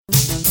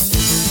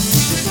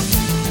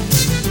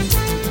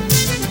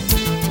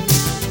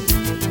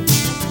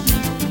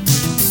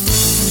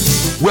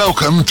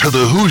Welcome to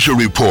the Hoosier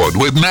Report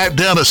with Matt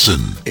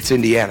Dennison. It's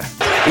Indiana.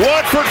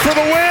 Watford for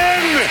the win!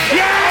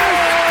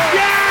 Yes!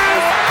 Yes!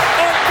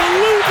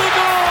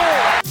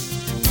 Unbelievable!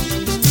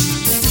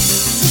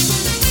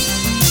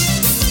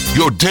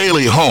 Your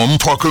daily home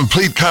for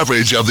complete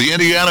coverage of the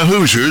Indiana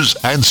Hoosiers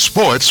and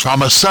sports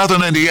from a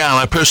Southern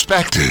Indiana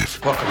perspective.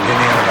 Welcome to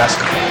Indiana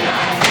basketball.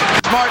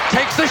 Smart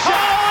takes the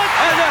shot,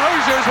 and the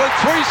Hoosiers with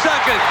 3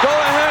 seconds go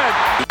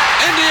ahead.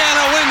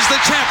 Indiana wins the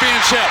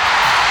championship.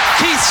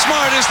 Keith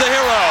Smart is the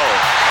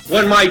hero.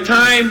 When my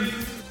time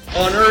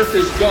on earth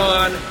is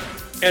gone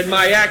and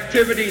my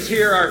activities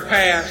here are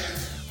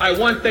past, I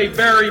want they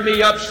bury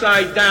me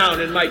upside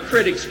down and my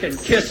critics can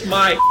kiss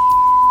my...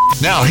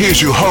 Now here's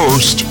your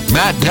host,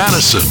 Matt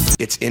Dennison.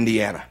 It's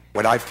Indiana,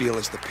 what I feel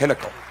is the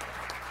pinnacle,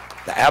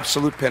 the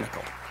absolute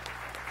pinnacle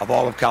of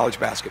all of college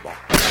basketball.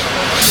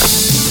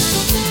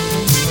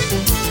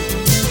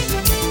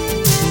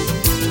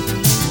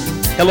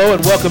 Hello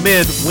and welcome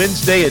in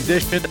Wednesday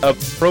edition of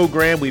the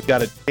program. We've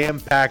got a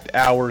jam-packed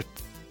hour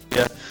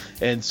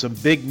and some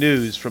big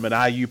news from an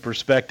IU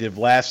perspective.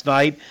 Last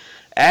night,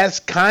 as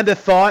kind of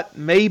thought,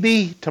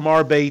 maybe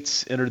Tamar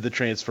Bates entered the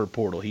transfer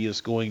portal. He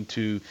is going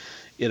to,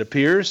 it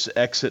appears,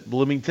 exit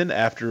Bloomington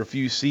after a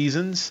few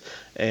seasons.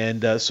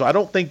 And so I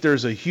don't think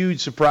there's a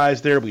huge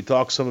surprise there. We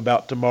talked some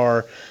about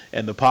Tamar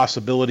and the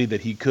possibility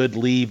that he could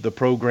leave the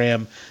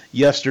program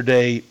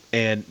yesterday,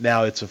 and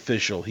now it's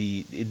official.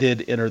 He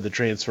did enter the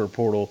transfer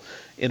portal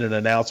in an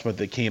announcement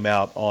that came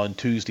out on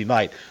Tuesday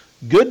night.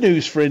 Good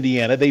news for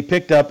Indiana. They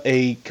picked up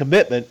a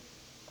commitment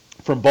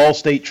from Ball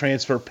State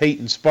transfer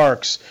Peyton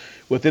Sparks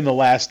within the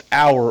last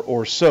hour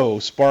or so.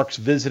 Sparks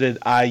visited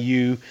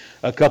IU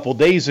a couple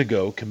days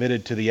ago,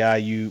 committed to the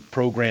IU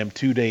program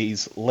 2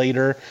 days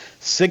later.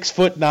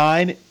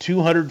 6'9",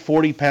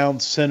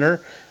 240-pound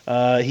center.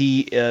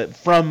 He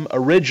from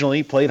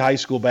originally played high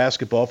school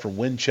basketball from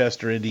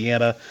Winchester,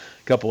 Indiana,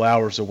 a couple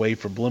hours away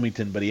from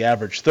Bloomington, but he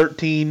averaged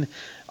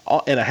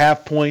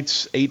 13.5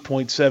 points,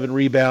 8.7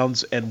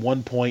 rebounds, and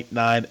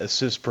 1.9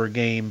 assists per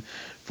game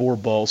for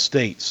Ball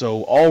State.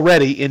 So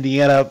already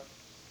Indiana,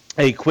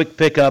 a quick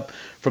pickup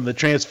from the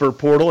transfer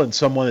portal and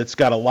someone that's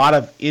got a lot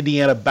of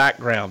Indiana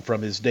background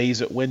from his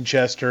days at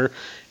Winchester,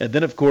 and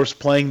then, of course,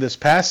 playing this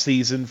past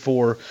season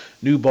for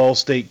new Ball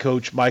State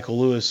coach Michael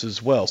Lewis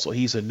as well. So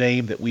he's a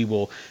name that we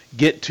will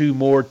get to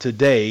more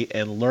today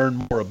and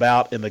learn more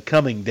about in the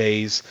coming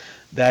days.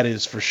 That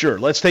is for sure.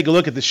 Let's take a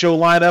look at the show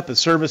lineup, a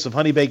service of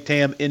Honey Baked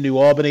Ham in New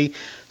Albany.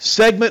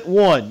 Segment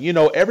 1, you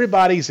know,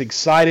 everybody's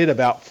excited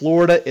about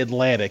Florida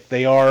Atlantic.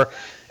 They are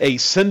a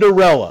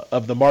Cinderella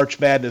of the March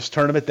Madness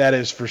tournament, that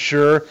is for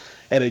sure.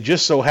 And it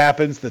just so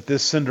happens that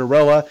this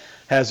Cinderella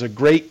has a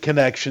great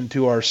connection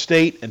to our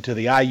state and to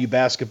the IU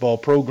basketball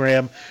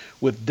program,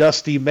 with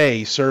Dusty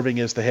May serving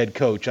as the head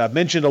coach. I've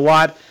mentioned a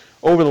lot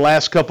over the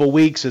last couple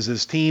weeks as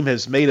his team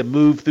has made a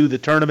move through the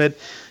tournament,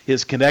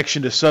 his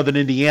connection to Southern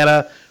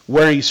Indiana,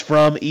 where he's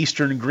from,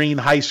 Eastern Greene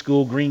High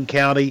School, Greene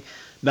County,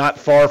 not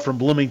far from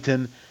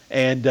Bloomington.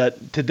 And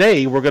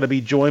today we're going to be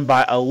joined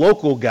by a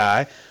local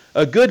guy,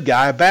 a good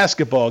guy, a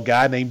basketball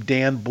guy named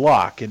Dan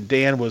Block. And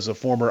Dan was a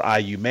former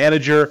IU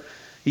manager.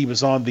 He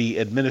was on the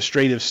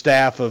administrative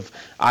staff of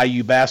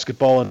IU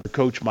basketball under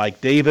Coach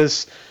Mike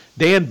Davis.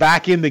 Dan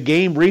back in the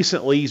game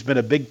recently. He's been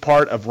a big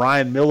part of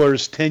Ryan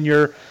Miller's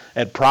tenure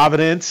at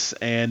Providence.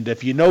 And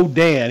if you know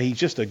Dan, he's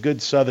just a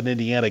good Southern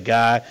Indiana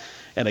guy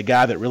and a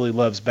guy that really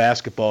loves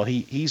basketball.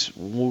 He's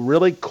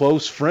really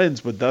close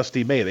friends with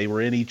Dusty May. They were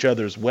in each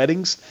other's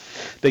weddings.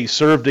 They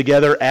served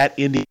together at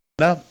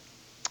Indiana.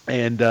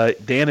 And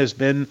Dan has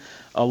been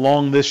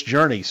along this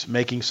journey,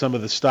 making some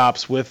of the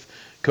stops with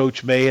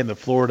Coach May and the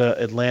Florida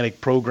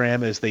Atlantic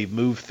program as they've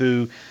moved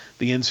through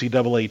the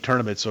NCAA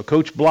tournament. So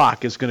Coach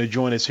Block is going to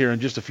join us here in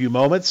just a few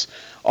moments.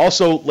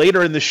 Also,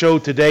 later in the show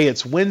today,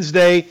 it's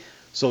Wednesday,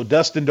 so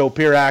Dustin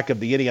Dopirak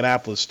of the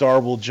Indianapolis Star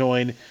will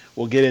join.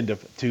 We'll get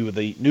into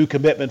the new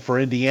commitment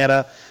for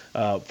Indiana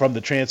from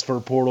the transfer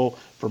portal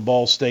from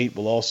Ball State.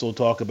 We'll also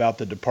talk about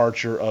the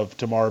departure of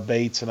Tamar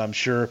Bates, and I'm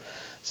sure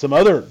some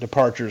other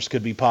departures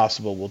could be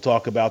possible. We'll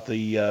talk about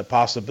the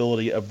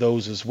possibility of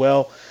those as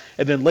well.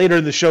 And then later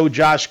in the show,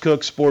 Josh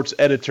Cook, sports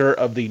editor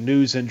of the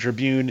News and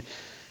Tribune.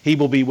 He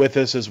will be with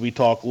us as we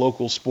talk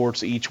local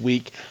sports each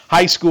week.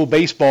 High school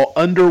baseball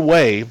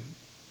underway,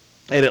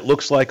 and it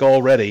looks like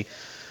already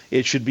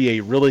it should be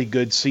a really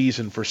good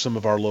season for some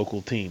of our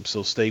local teams.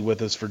 So stay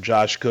with us for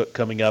Josh Cook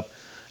coming up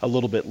a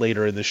little bit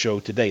later in the show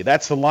today.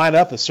 That's the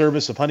lineup, a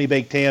service of Honey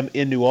Baked Ham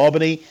in New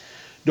Albany.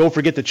 Don't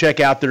forget to check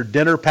out their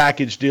dinner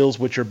package deals,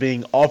 which are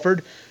being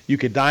offered. You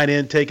can dine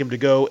in, take them to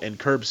go, and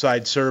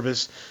curbside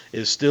service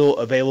is still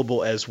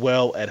available as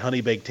well at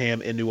Honey Baked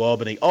Ham in New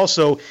Albany.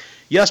 Also,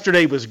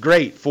 yesterday was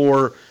great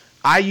for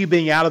IU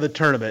being out of the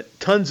tournament.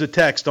 Tons of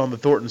text on the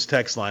Thornton's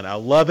text line. I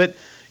love it.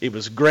 It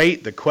was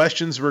great. The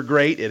questions were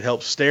great. It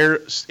helps stir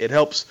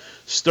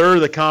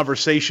the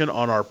conversation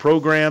on our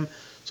program.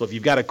 So if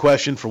you've got a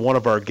question for one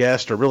of our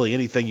guests or really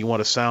anything you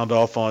want to sound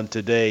off on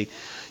today,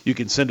 you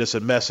can send us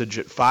a message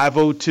at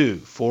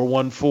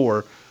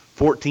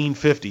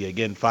 502-414-1450.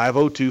 Again,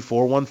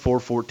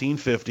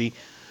 502-414-1450.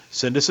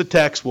 send us a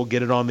text. We'll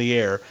get it on the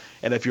air.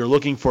 And if you're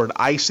looking for an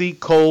icy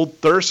cold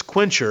thirst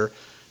quencher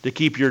to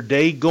keep your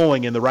day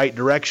going in the right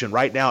direction,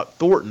 right now at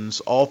Thornton's,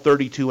 all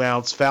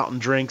 32-ounce fountain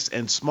drinks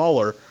and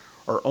smaller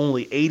are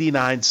only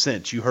 89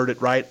 cents. You heard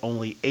it right,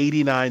 only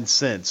 89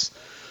 cents.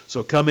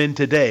 So come in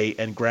today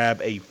and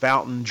grab a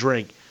fountain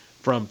drink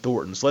from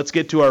Thornton's. Let's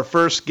get to our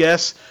first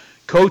guest,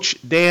 Coach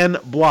Dan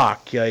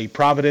Block, a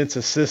Providence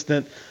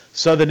assistant,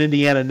 Southern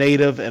Indiana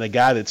native, and a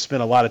guy that's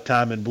spent a lot of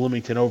time in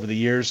Bloomington over the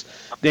years.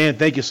 Dan,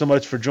 thank you so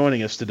much for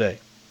joining us today.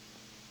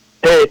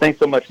 Hey, thanks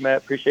so much,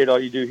 Matt. Appreciate all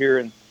you do here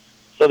in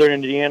Southern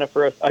Indiana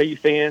for us IU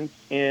fans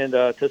and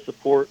to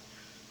support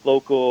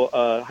local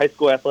high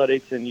school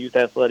athletics and youth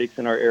athletics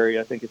in our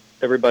area. I think it's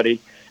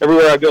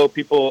everywhere I go,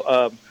 people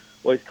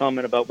always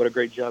comment about what a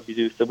great job you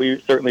do. So we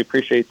certainly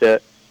appreciate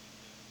that.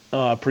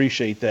 I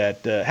appreciate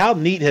that. How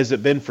neat has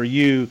it been for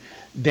you,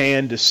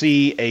 Dan, to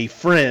see a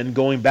friend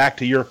going back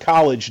to your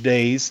college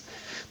days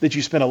that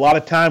you spent a lot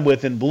of time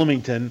with in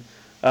Bloomington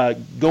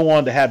go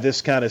on to have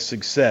this kind of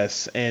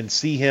success and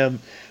see him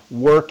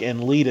work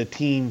and lead a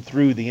team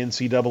through the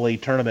NCAA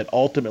tournament,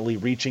 ultimately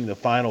reaching the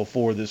Final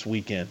Four this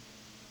weekend?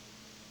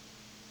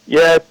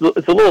 Yeah,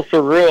 it's a little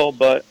surreal,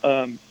 but,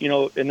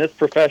 in this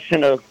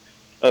profession of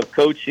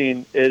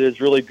coaching, it is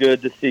really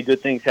good to see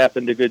good things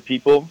happen to good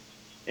people.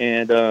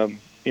 And,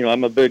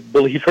 I'm a big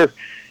believer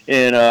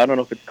in, I don't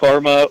know if it's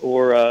karma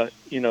or,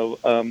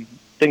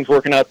 things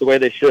working out the way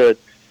they should.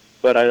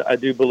 But I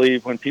do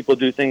believe when people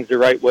do things the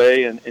right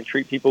way and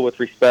treat people with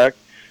respect,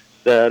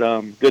 that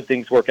good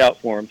things work out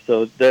for them.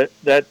 So that's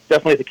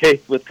definitely the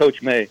case with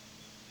Coach May.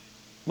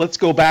 Let's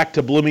go back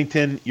to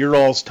Bloomington, your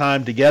all's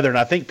time together. And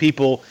I think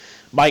people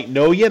might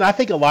know you, and I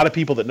think a lot of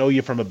people that know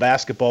you from a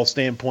basketball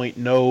standpoint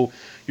know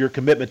your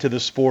commitment to the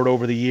sport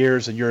over the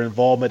years and your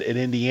involvement in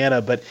Indiana.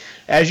 But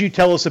as you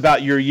tell us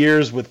about your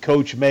years with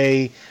Coach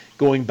May,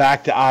 going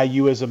back to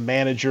IU as a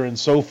manager and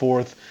so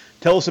forth,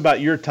 tell us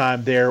about your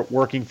time there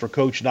working for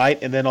Coach Knight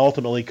and then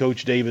ultimately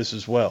Coach Davis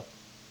as well.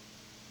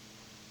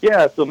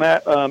 Yeah, so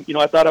Matt,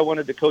 I thought I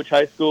wanted to coach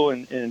high school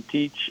and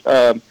teach,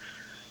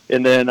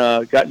 and then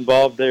got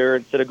involved there.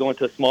 Instead of going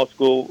to a small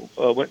school,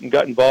 went and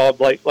got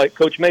involved like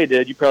Coach May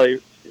did.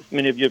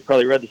 Many of you have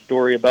probably read the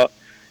story about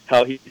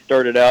how he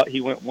started out.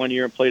 He went 1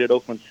 year and played at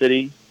Oakland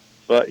City,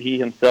 but he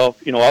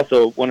himself,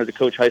 also wanted to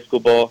coach high school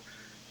ball.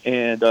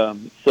 And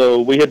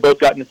so we had both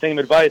gotten the same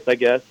advice, I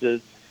guess,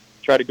 is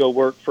try to go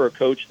work for a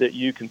coach that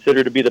you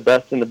consider to be the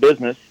best in the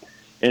business.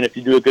 And if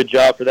you do a good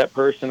job for that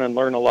person and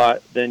learn a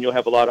lot, then you'll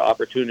have a lot of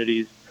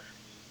opportunities,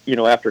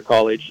 after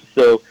college.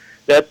 So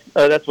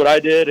that's what I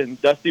did. And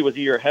Dusty was a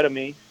year ahead of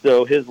me.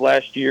 So his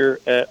last year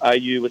at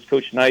IU was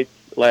Coach Knight's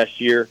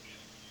last year.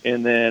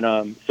 And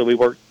then so we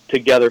worked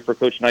together for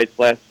Coach Knight's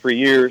last 3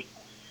 years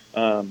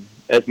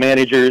as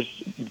managers,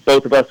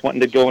 both of us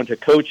wanting to go into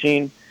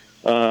coaching.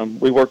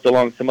 We worked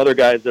along some other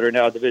guys that are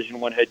now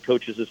Division I head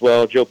coaches as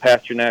well. Joe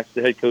Pasternak's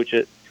the head coach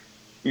at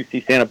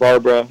UC Santa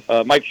Barbara.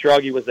 Mike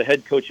Schrage was the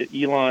head coach at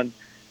Elon,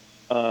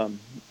 and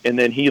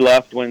then he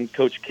left when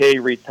Coach K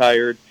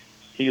retired.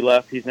 He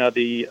left. He's now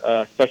the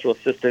special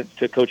assistant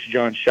to Coach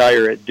John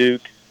Shire at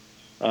Duke.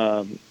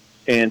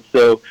 And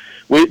so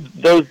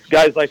those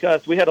guys like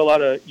us, we had a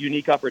lot of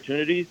unique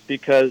opportunities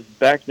because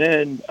back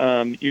then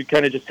you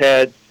kind of just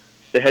had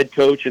the head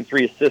coach and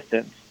 3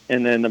 assistants,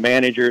 and then the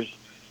managers.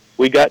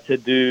 We got to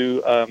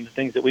do the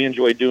things that we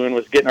enjoyed doing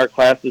was getting our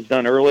classes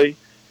done early,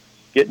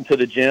 getting to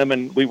the gym,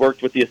 and we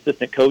worked with the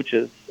assistant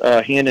coaches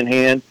hand in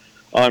hand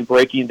on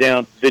breaking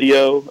down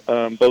video,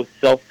 both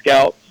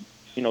self-scouts,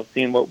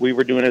 seeing what we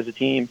were doing as a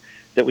team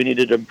that we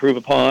needed to improve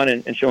upon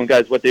and showing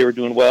guys what they were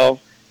doing well.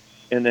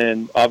 And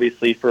then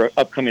obviously for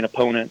upcoming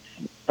opponents,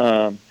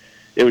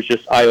 it was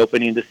just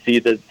eye-opening to see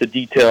the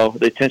detail,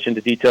 the attention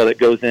to detail that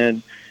goes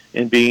in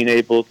being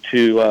able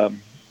to,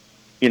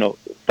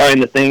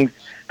 find the things.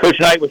 Coach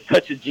Knight was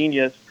such a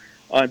genius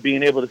on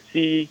being able to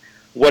see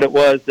what it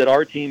was that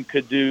our team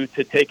could do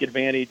to take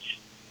advantage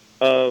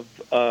of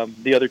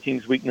the other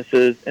team's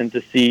weaknesses and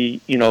to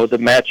see, the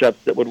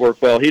matchups that would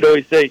work well. He'd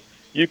always say,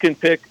 you can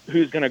pick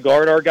who's going to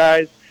guard our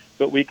guys,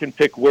 but we can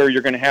pick where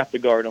you're going to have to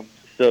guard them.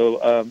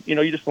 So,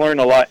 you just learn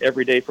a lot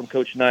every day from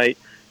Coach Knight.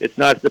 It's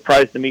not a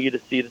surprise to me to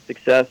see the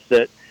success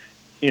that,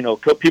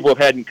 people have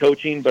had in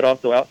coaching, but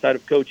also outside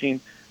of coaching,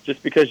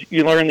 just because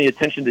you learn the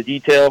attention to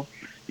detail.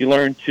 You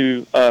learn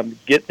to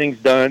get things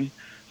done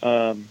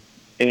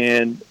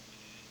and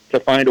to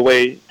find a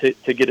way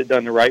to get it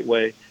done the right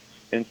way.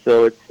 And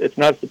so it's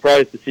not a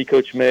surprise to see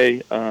Coach May.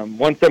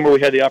 One summer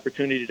we had the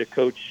opportunity to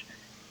coach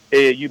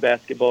AAU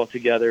basketball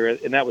together,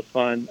 and that was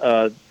fun.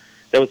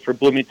 That was for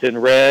Bloomington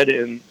Red,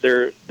 and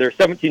their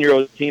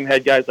 17-year-old team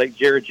had guys like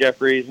Jared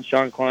Jeffries and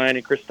Sean Klein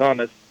and Chris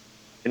Thomas,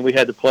 and we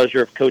had the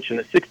pleasure of coaching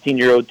a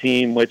 16-year-old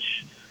team,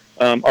 which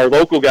our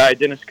local guy,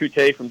 Dennis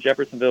Coute from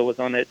Jeffersonville, was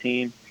on that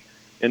team.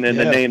 And then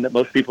the name that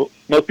most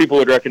people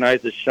would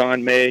recognize is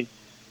Sean May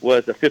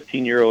was a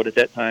 15-year-old at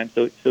that time.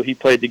 So he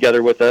played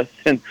together with us.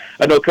 And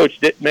I know Coach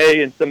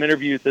May in some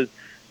interviews has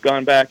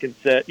gone back and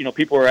said,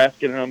 people are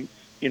asking him,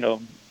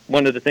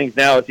 one of the things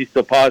now is he's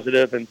so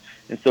positive and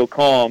so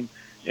calm.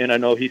 And I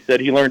know he said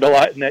he learned a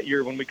lot in that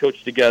year when we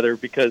coached together,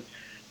 because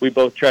we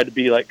both tried to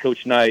be like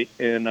Coach Knight,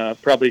 and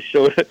probably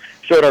showed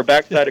our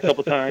backside a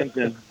couple times,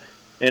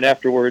 and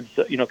afterwards,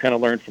 kind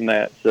of learned from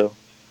that. So.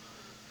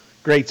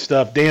 Great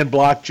stuff. Dan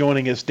Block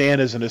joining us. Dan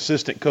is an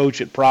assistant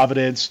coach at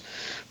Providence,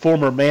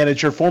 former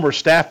manager, former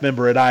staff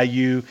member at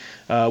IU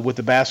with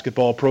the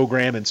basketball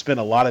program, and spent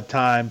a lot of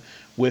time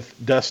with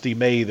Dusty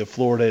May, the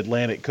Florida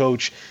Atlantic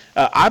coach.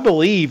 I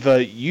believe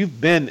you've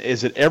been,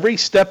 is it every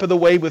step of the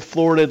way with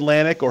Florida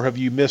Atlantic, or have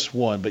you missed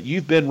one? But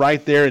you've been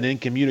right there and in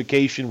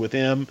communication with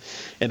him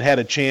and had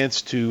a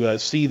chance to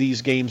see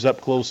these games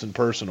up close and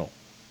personal.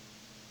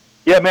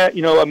 Yeah, Matt,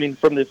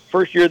 from the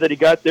first year that he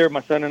got there,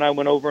 my son and I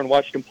went over and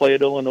watched him play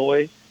at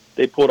Illinois.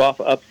 They pulled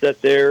off an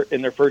upset there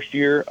in their first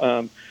year.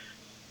 And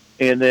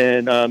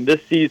then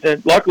this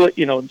season, luckily,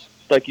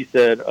 like you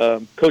said,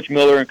 Coach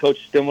Miller and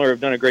Coach Stimler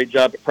have done a great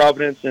job at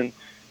Providence, and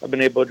I've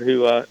been able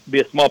to be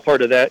a small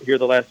part of that here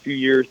the last few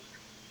years.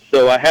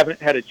 So I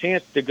haven't had a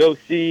chance to go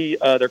see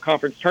their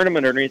conference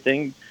tournament or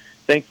anything.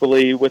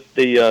 Thankfully, with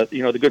the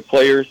the good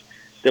players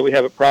that we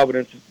have at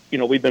Providence,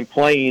 we've been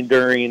playing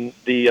during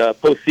the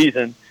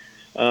postseason.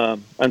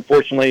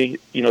 Unfortunately,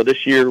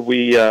 this year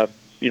we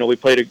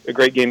played a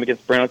great game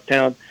against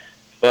Brownstown,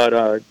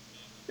 but,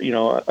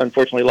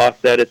 unfortunately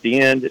lost that at the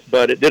end,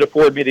 but it did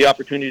afford me the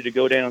opportunity to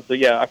go down. So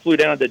yeah, I flew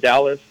down to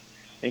Dallas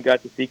and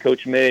got to see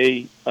Coach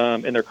May,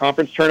 in their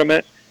conference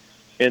tournament.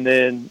 And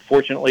then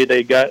fortunately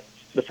they got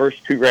the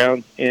first 2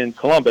 rounds in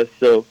Columbus.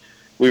 So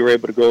we were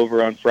able to go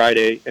over on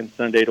Friday and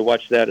Sunday to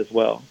watch that as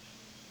well.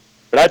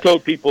 But I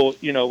told people,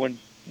 when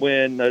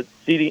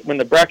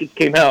the brackets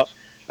came out,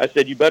 I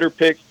said, you better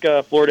pick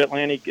Florida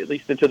Atlantic at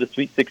least into the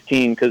Sweet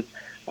 16, because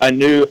I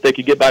knew if they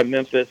could get by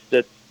Memphis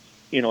that,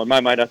 in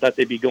my mind, I thought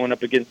they'd be going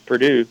up against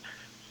Purdue. And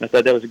I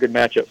thought that was a good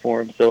matchup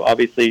for them. So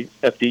obviously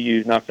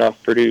FDU knocked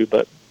off Purdue,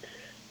 but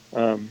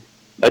I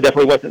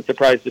definitely wasn't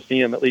surprised to see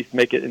them at least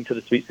make it into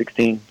the Sweet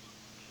 16.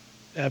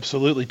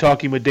 Absolutely.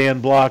 Talking with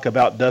Dan Block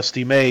about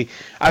Dusty May.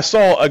 I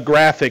saw a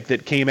graphic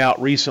that came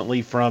out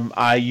recently from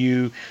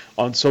IU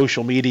on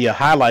social media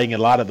highlighting a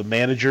lot of the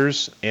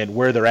managers and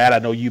where they're at. I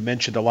know you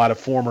mentioned a lot of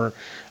former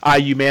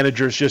IU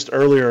managers just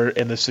earlier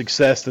and the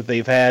success that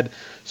they've had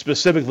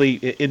specifically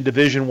in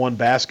Division I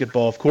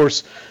basketball. Of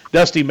course,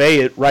 Dusty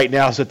May right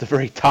now is at the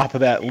very top of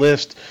that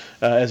list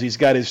as he's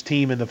got his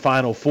team in the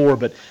Final Four.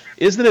 But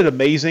isn't it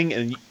amazing?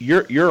 And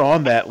you're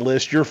on that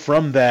list. You're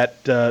from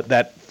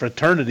that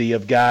fraternity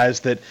of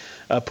guys that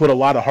put a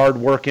lot of hard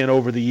work in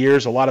over the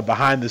years, a lot of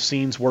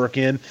behind-the-scenes work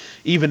in,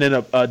 even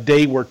in a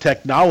day where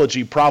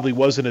technology probably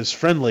wasn't as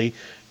friendly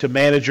to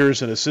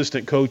managers and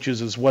assistant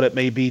coaches as what it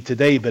may be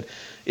today. But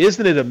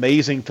isn't it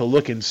amazing to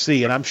look and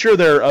see? And I'm sure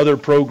there are other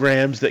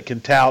programs that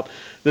can tout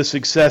the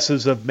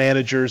successes of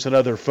managers and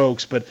other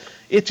folks, but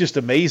it's just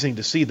amazing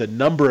to see the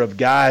number of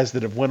guys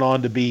that have went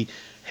on to be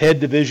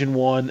head Division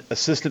I,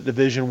 assistant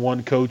Division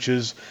I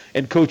coaches,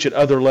 and coach at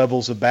other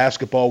levels of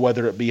basketball,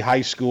 whether it be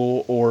high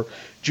school or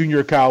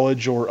junior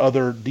college or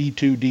other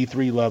D2,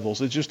 D3 levels.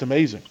 It's just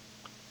amazing.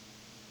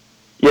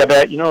 Yeah,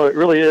 Matt, it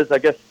really is. I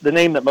guess the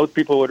name that most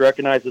people would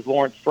recognize is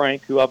Lawrence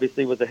Frank, who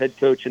obviously was a head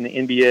coach in the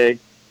NBA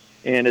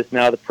and is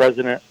now the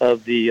president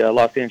of the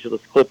Los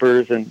Angeles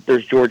Clippers. And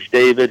there's George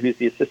David, who's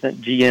the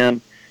assistant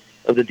GM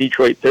of the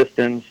Detroit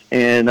Pistons.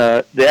 And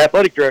the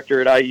athletic director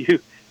at IU,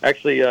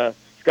 actually,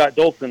 Scott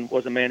Dolson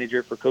was a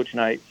manager for Coach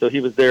Knight, so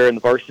he was there in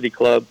the varsity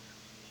club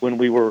when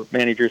we were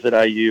managers at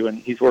IU, and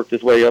he's worked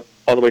his way up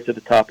all the way to the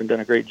top and done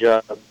a great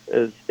job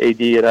as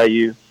AD at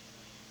IU.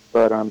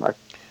 But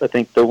I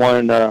think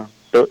the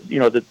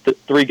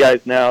 3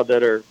 guys now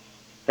that are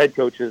head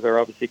coaches are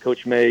obviously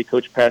Coach May,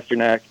 Coach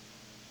Pasternak,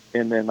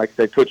 and then, like I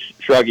said, Coach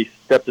Schrage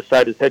stepped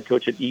aside as head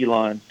coach at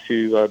Elon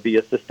to be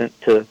assistant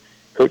to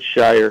Coach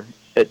Shire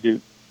at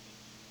Duke.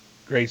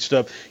 Great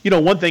stuff.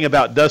 One thing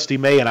about Dusty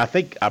May, and I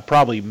think I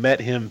probably met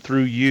him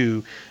through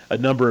you a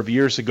number of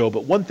years ago,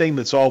 but one thing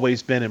that's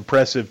always been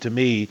impressive to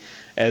me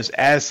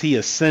as he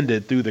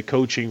ascended through the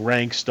coaching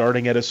ranks,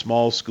 starting at a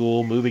small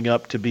school, moving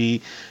up to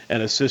be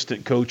an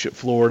assistant coach at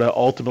Florida,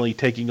 ultimately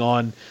taking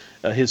on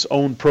his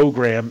own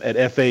program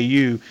at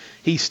FAU,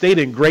 he stayed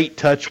in great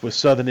touch with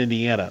Southern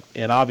Indiana.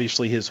 And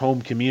obviously his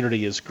home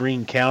community is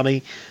Greene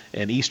County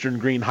and Eastern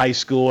Greene High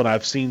School, and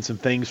I've seen some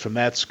things from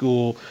that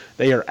school.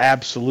 They are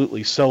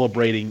absolutely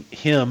celebrating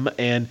him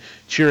and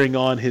cheering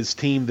on his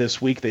team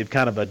this week. They've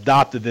kind of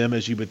adopted them,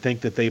 as you would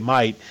think that they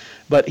might.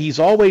 But he's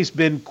always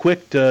been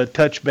quick to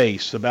touch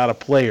base about a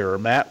player.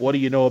 Matt, what do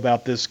you know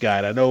about this guy?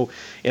 And I know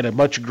in a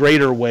much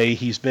greater way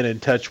he's been in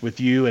touch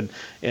with you and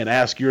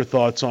ask your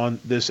thoughts on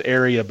this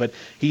area. But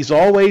he's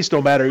always,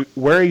 no matter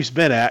where he's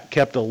been at,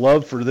 kept a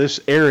love for this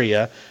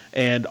area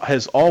and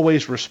has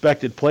always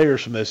respected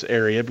players from this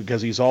area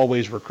because he's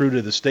always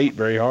recruited the state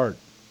very hard.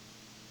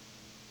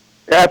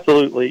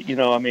 Absolutely. He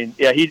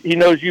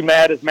knows you,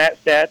 Matt, as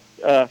Matt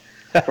Stats.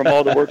 From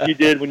all the work you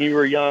did when you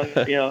were young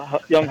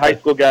high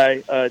school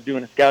guy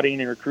doing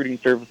scouting and recruiting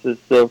services.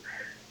 So,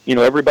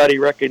 everybody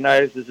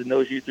recognizes and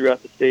knows you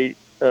throughout the state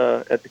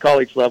at the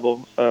college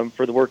level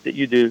for the work that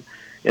you do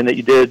and that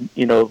you did,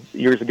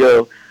 years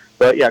ago.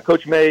 But yeah,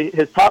 Coach May,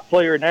 his top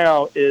player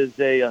now is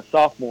a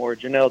sophomore,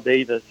 Janelle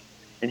Davis,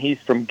 and he's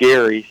from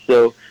Gary.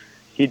 So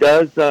he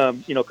does,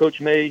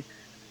 Coach May,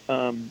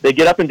 they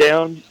get up and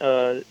down.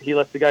 He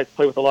lets the guys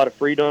play with a lot of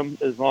freedom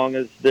as long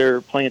as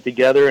they're playing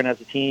together and as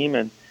a team.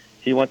 And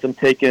he wants them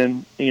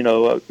taking,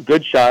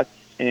 good shots.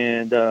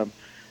 And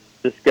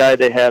this guy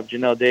they have,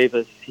 Janelle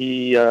Davis,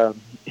 he,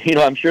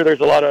 I'm sure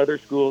there's a lot of other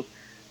schools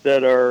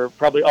that are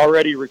probably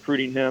already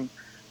recruiting him,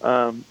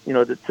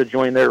 to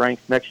join their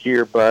ranks next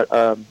year.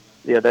 But,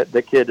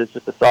 that kid is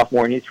just a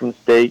sophomore, and he's from the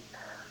state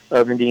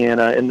of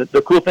Indiana. And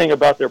the cool thing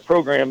about their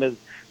program is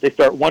they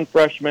start 1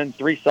 freshman,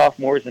 3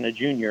 sophomores, and a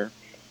junior.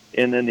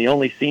 And then the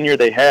only senior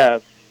they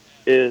have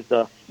is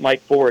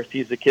Mike Forrest.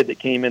 He's the kid that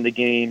came in the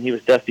game. He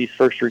was Dusty's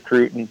first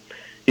recruit, and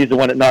he's the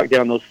one that knocked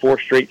down those 4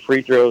 straight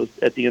free throws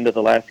at the end of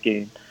the last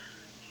game.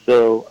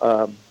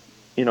 So,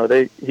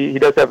 he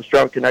does have a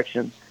strong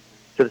connection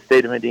to the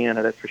state of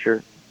Indiana, that's for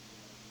sure.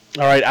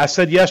 All right, I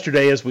said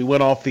yesterday as we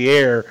went off the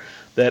air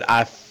that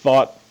I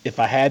thought if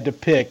I had to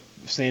pick,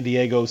 San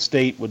Diego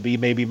State would be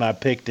maybe my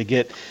pick to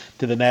get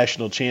to the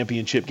national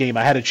championship game.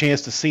 I had a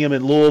chance to see them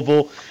in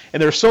Louisville,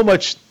 and there's so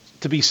much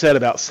to be said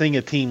about seeing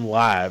a team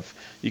live.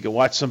 You can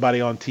watch somebody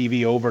on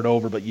TV over and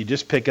over, but you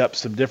just pick up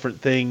some different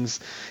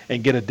things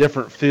and get a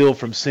different feel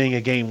from seeing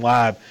a game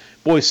live.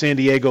 Boy, San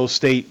Diego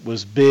State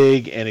was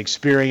big and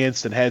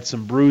experienced and had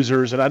some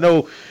bruisers. And I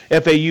know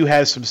FAU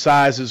has some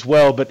size as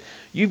well, but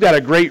you've got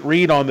a great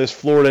read on this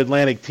Florida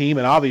Atlantic team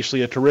and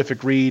obviously a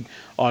terrific read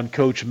on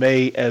Coach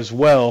May as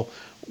well.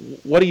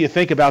 What do you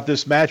think about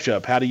this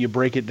matchup? How do you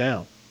break it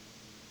down?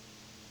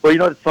 Well,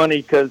 it's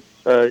funny because,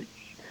 going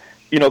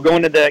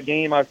into that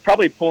game, I was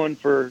probably pulling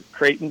for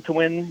Creighton to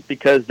win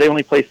because they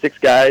only play 6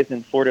 guys,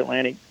 and Florida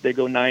Atlantic, they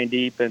go 9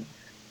 deep, and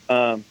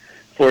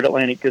Florida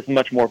Atlantic is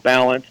much more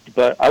balanced.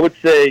 But I would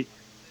say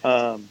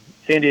San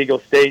Diego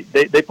State,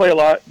 they play a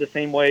lot the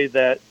same way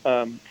that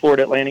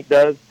Florida Atlantic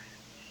does.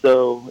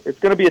 So it's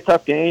going to be a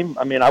tough game.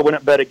 I mean, I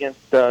wouldn't bet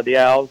against the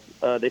Owls.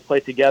 They play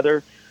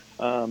together.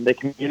 They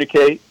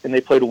communicate, and they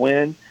play to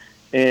win.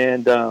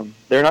 And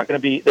they're not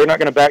going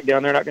to back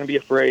down. They're not going to be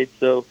afraid.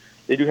 So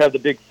they do have the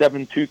big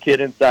 7'2"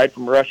 kid inside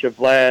from Russia,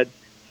 Vlad,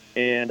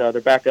 and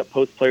their backup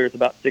post player is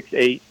about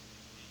 6'8".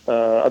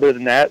 Other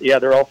than that,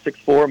 they're all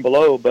 6'4" and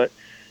below. But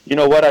you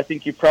know what? I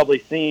think you've probably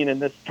seen in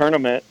this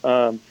tournament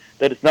that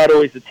it's not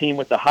always the team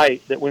with the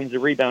height that wins the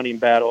rebounding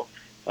battle.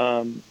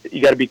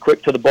 You got to be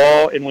quick to the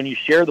ball, and when you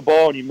share the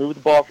ball and you move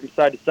the ball from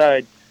side to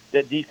side,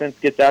 that defense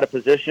gets out of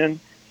position.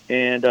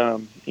 And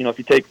if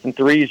you take some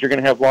threes, you're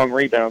going to have long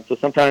rebounds. So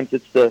sometimes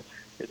it's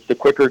the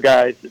quicker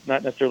guys, it's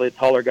not necessarily the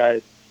taller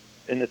guys,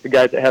 and it's the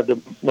guys that have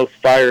the most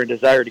fire and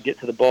desire to get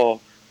to the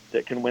ball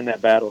that can win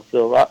that battle.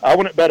 So I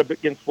wouldn't bet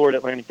against Florida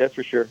Atlantic, that's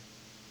for sure.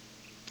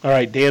 All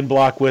right, Dan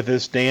Block with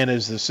us. Dan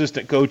is the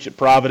assistant coach at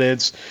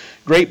Providence.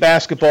 Great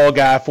basketball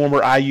guy,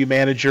 former IU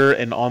manager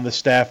and on the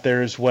staff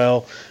there as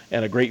well,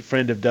 and a great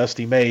friend of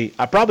Dusty May.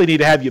 I probably need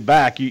to have you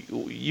back.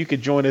 You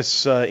could join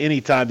us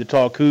anytime to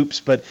talk hoops,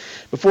 but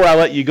before I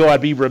let you go,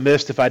 I'd be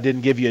remiss if I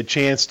didn't give you a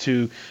chance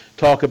to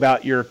talk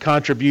about your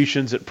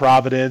contributions at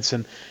Providence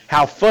and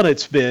how fun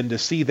it's been to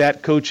see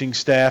that coaching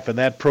staff and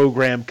that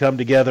program come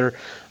together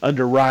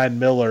under Ryan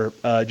Miller.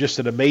 Just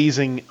an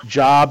amazing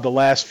job the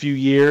last few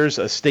years,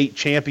 a state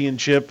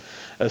championship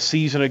a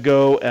season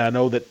ago. And I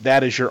know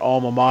that is your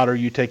alma mater.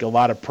 You take a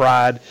lot of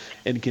pride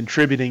in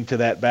contributing to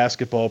that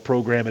basketball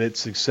program and its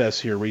success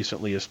here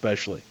recently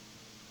especially.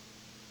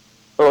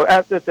 Oh,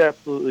 that's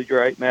absolutely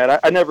right, Matt.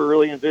 I never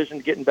really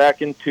envisioned getting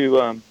back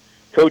into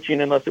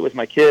coaching unless it was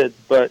my kids.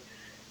 But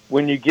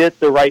when you get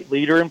the right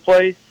leader in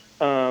place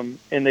and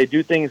they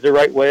do things the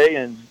right way,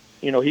 and,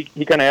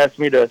 he kind of asked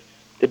me to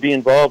be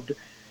involved,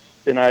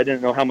 and I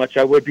didn't know how much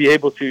I would be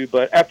able to.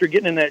 But after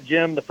getting in that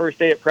gym the first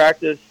day at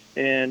practice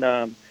and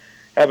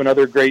having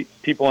other great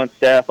people on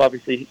staff,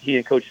 obviously he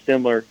and Coach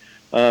Stimler,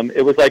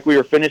 it was like we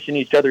were finishing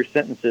each other's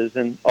sentences.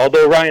 And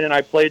although Ryan and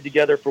I played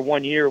together for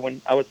 1 year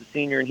when I was a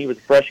senior and he was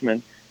a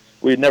freshman,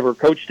 we'd never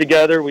coached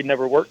together, we'd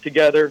never worked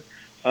together.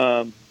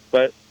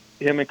 But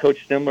him and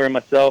Coach Stimler and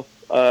myself,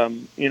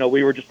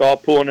 we were just all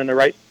pulling in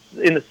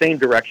the same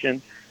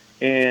direction.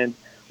 And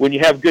when you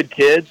have good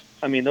kids,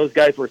 I mean, those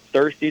guys were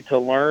thirsty to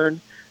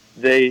learn.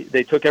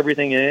 They took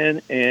everything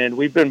in, and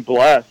we've been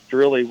blessed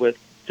really with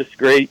just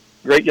great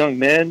young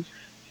men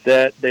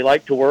that they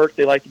like to work,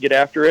 they like to get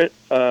after it.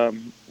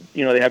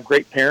 They have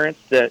great parents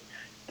that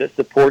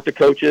support the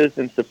coaches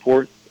and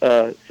support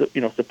the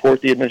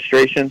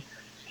administration.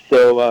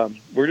 So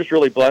we're just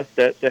really blessed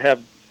to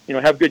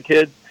have good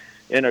kids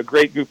and a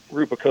great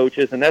group of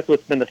coaches. And that's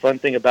what's been the fun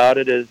thing about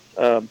it is,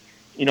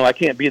 I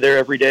can't be there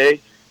every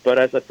day, but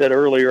as I said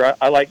earlier,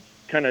 I like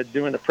kind of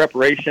doing the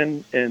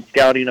preparation and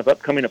scouting of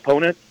upcoming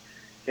opponents.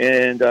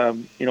 And,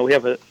 we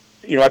have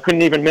I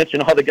couldn't even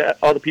mention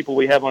all the people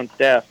we have on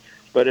staff,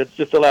 but it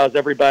just allows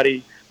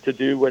everybody to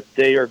do what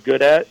they are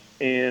good at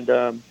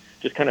and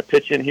just kind of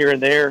pitch in here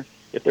and there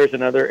if there's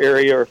another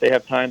area or if they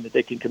have time that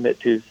they can commit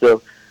to.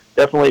 So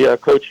definitely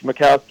Coach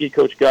Mikowski,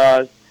 Coach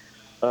Gaz,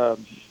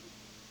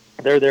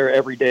 they're there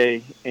every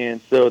day,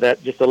 and so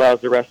that just allows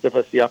the rest of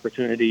us the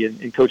opportunity.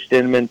 And Coach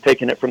Denman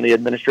taking it from the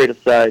administrative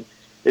side,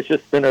 it's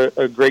just been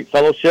a great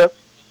fellowship,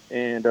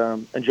 and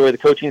enjoy the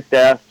coaching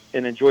staff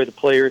and enjoy the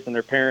players and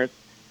their parents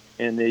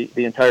and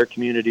the entire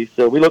community.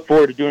 So we look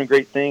forward to doing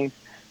great things.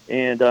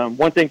 And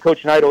one thing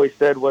Coach Knight always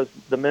said was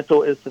the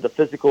mental is to the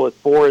physical as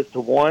 4 is to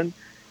 1.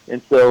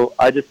 And so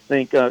I just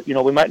think,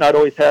 we might not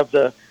always have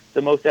the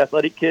most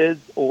athletic kids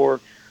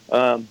or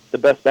the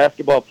best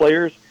basketball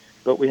players,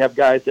 but we have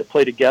guys that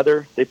play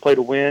together. They play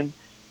to win.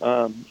 We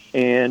do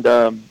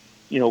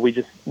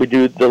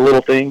the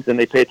little things, and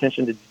they pay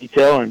attention to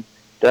detail, and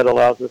that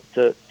allows us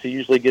to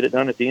usually get it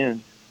done at the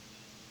end.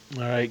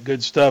 All right,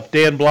 good stuff.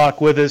 Dan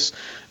Block with us,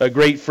 a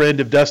great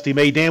friend of Dusty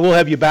May. Dan, we'll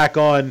have you back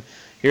on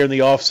here in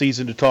the off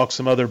season to talk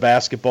some other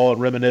basketball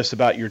and reminisce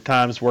about your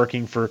times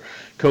working for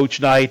Coach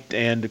Knight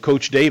and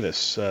Coach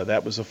Davis.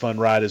 That was a fun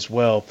ride as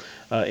well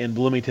in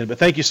Bloomington. But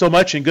thank you so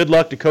much, and good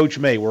luck to Coach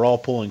May. We're all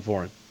pulling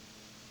for him.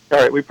 All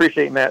right, we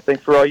appreciate it, Matt.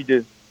 Thanks for all you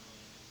do.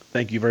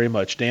 Thank you very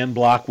much. Dan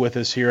Block with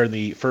us here in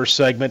the first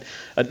segment.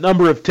 A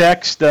number of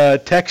texts.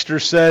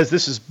 Texter says,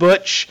 this is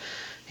Butch.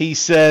 He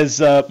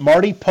says,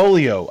 Marty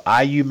Polio,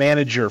 IU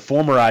manager,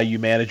 former IU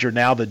manager,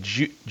 now the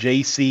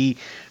JCPS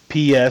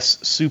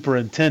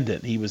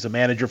superintendent. He was a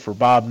manager for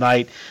Bob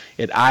Knight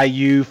at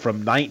IU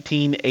from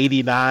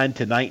 1989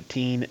 to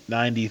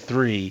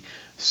 1993.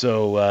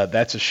 So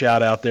that's a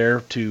shout out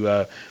there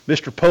to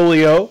Mr.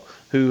 Polio,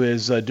 who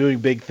is doing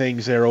big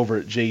things there over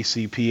at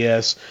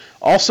JCPS.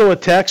 Also a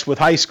text with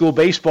high school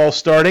baseball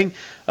starting.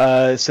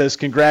 It says,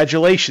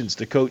 congratulations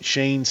to Coach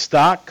Shane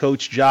Stock,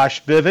 Coach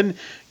Josh Biven,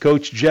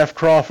 Coach Jeff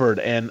Crawford,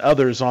 and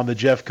others on the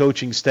Jeff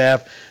coaching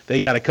staff.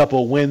 They got a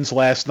couple of wins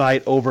last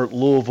night over at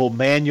Louisville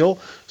Manual.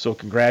 So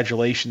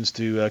congratulations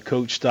to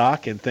Coach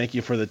Stock, and thank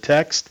you for the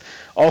text.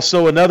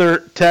 Also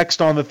another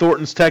text on the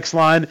Thornton's text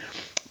line.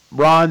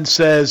 Ron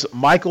says,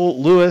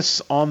 Michael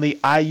Lewis on the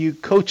IU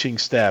coaching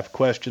staff, ?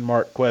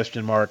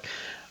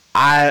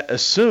 I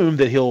assume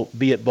that he'll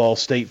be at Ball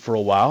State for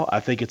a while.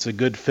 I think it's a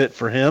good fit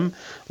for him.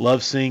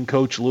 Love seeing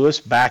Coach Lewis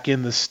back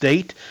in the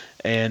state,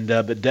 and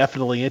but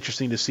definitely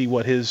interesting to see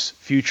what his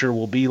future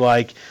will be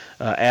like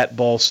at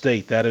Ball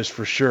State. That is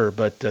for sure.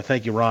 But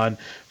thank you, Ron,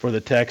 for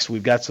the text.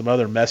 We've got some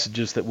other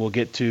messages that we'll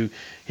get to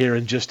here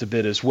in just a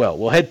bit as well.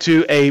 We'll head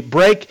to a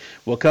break.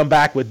 We'll come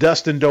back with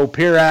Dustin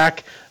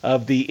Dopirak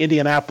of the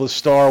Indianapolis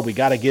Star. We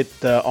got to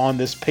get on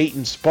this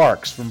Peyton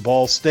Sparks from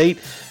Ball State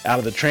out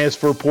of the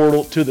transfer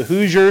portal to the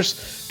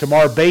Hoosiers.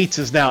 Tamar Bates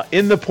is now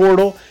in the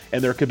portal,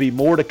 and there could be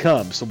more to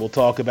come. So we'll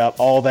talk about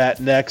all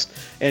that next.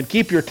 And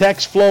keep your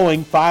text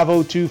flowing,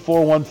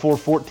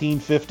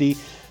 502-414-1450.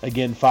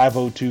 Again,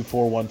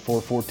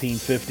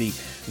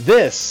 502-414-1450.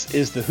 This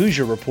is the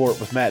Hoosier Report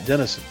with Matt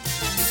Dennison.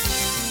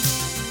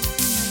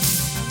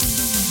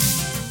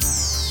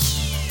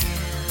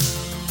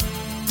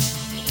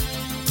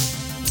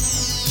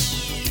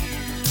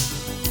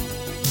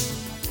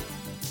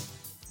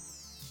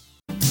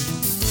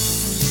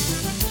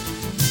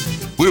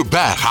 We're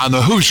back on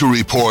the Hoosier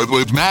Report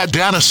with Matt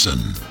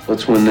Dennison.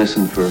 Let's win this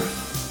one for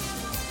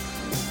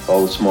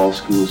all the small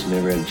schools who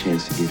never had a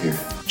chance to get here.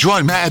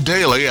 Join Matt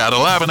daily at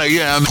 11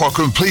 a.m. for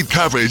complete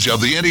coverage of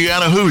the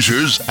Indiana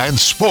Hoosiers and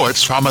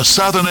sports from a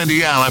Southern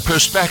Indiana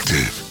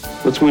perspective.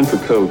 Let's win for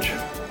Coach,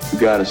 who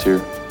got us here.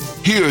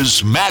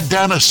 Here's Matt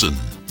Dennison.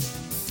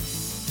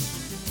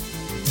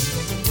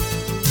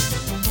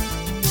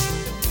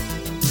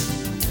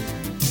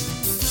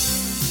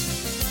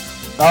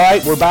 All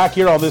right, we're back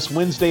here on this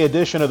Wednesday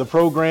edition of the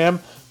program.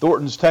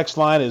 Thornton's text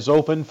line is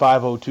open,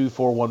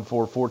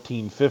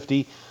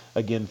 502-414-1450.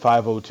 Again,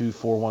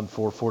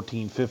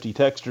 502-414-1450.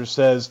 Texter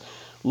says,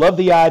 love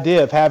the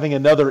idea of having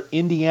another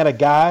Indiana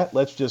guy.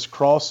 Let's just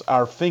cross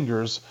our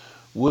fingers.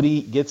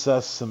 Woody gets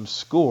us some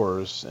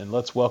scores. And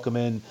let's welcome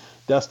in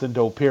Dustin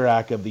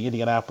Dopirak of the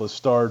Indianapolis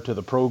Star to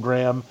the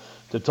program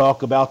to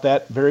talk about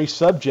that very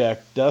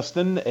subject.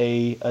 Dustin,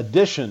 a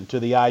addition to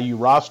the IU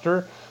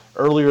roster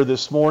earlier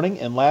this morning,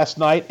 and last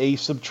night a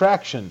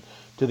subtraction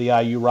to the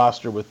IU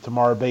roster with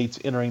Tamar Bates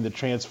entering the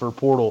transfer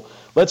portal.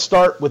 Let's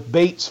start with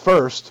Bates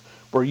first.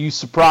 Were you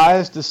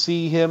surprised to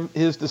see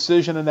his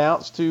decision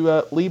announced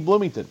to leave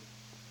Bloomington?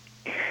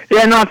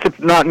 Yeah, not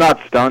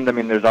stunned. I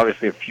mean, there's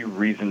obviously a few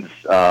reasons,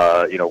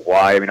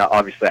 why. I mean,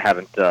 obviously I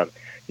haven't,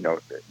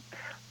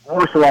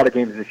 watched a lot of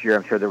games this year.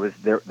 I'm sure there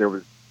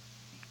was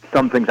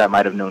some things I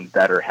might have known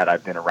better had I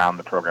been around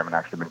the program and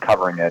actually been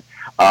covering it.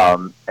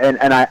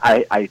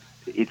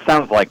 It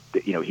sounds like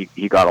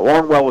he got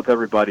along well with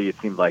everybody. It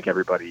seemed like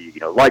everybody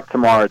liked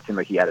Tamar. It seemed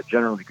like he had a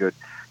generally good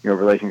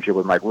relationship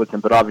with Mike Woodson,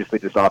 but obviously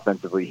just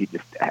offensively,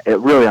 it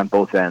really on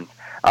both ends,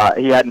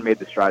 he hadn't made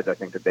the strides I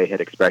think that they had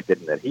expected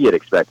and that he had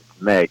expected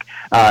to make,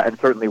 and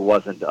certainly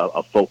wasn't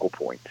a focal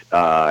point,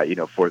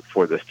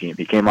 for this team.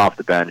 He came off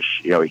the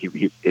bench.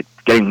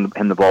 Getting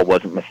him the ball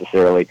wasn't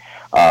necessarily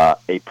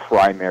a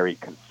primary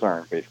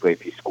concern. Basically,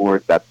 if he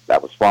scored,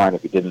 that was fine.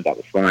 If he didn't, that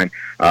was fine.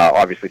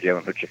 Obviously,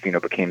 Jalen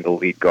Hood-Schifino became the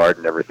lead guard,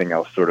 and everything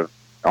else sort of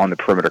on the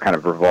perimeter kind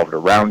of revolved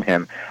around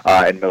him,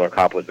 and Miller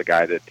Kopp was the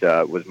guy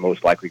that was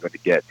most likely going to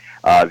get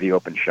the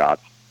open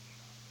shots.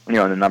 And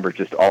the numbers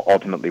just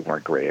ultimately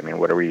weren't great. I mean,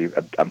 what are we?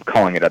 I'm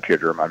calling it up here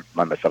to remind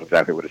myself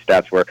exactly what his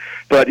stats were.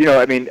 But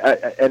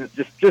and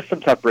just some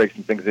tough breaks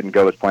and things didn't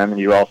go as planned.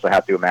 And you also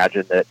have to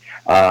imagine that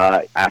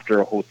after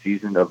a whole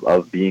season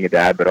of being a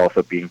dad, but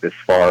also being this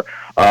far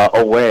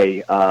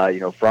away,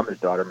 from his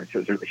daughter, I mean,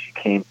 certainly she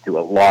came to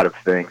a lot of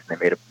things. And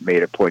they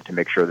made a point to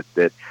make sure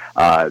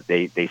that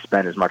they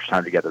spend as much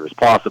time together as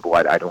possible.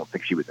 I don't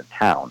think she was in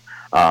town.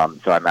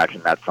 So I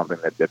imagine that's something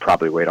that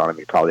probably weighed on him.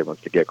 He probably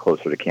wants to get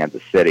closer to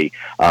Kansas City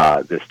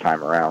this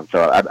time around.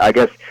 So I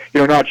guess,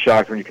 not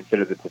shocked when you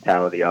consider the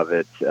totality of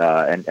it.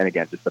 And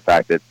again, just the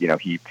fact that,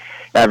 he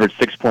averaged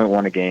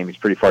 6.1 a game. He's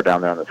pretty far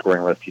down there on the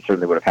scoring list. He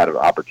certainly would have had an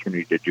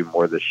opportunity to do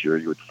more this year,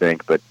 you would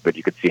think. But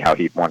you could see how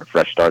he'd want a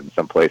fresh start in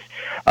some place,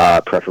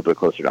 preferably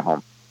closer to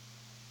home.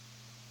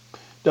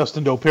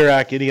 Dustin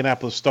Dopirak,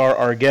 Indianapolis Star,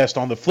 our guest.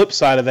 On the flip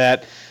side of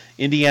that,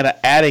 Indiana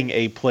adding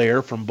a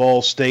player from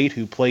Ball State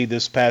who played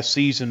this past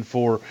season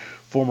for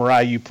former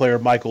IU player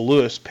Michael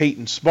Lewis.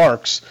 Peyton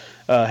Sparks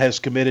has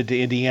committed to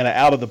Indiana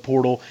out of the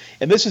portal.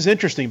 And this is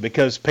interesting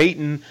because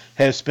Peyton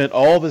has spent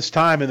all of his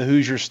time in the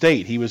Hoosier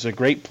State. He was a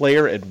great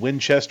player at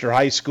Winchester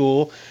High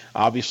School,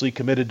 obviously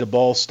committed to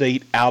Ball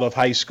State out of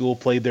high school,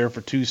 played there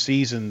for 2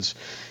 seasons.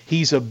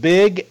 He's a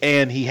big,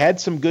 and he had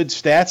some good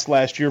stats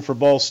last year for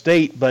Ball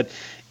State, but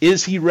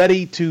is he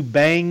ready to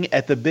bang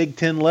at the Big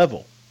Ten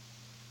level?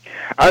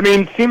 I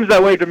mean, seems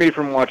that way to me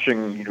from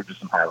watching, just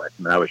some highlights.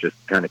 I mean, I was just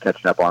kind of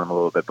catching up on him a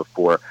little bit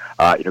before,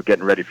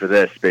 getting ready for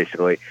this,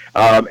 basically.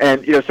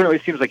 And certainly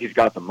seems like he's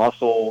got the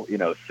muscle,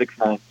 6'9",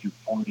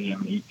 240. I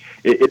mean,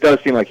 it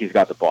does seem like he's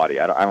got the body.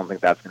 I don't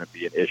think that's going to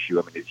be an issue.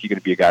 I mean, is he going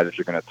to be a guy that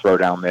you're going to throw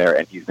down there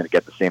and he's going to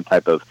get the same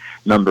type of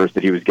numbers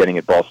that he was getting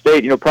at Ball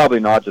State? Probably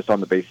not, just on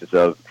the basis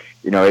of,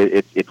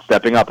 it's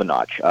stepping up a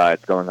notch.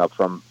 It's going up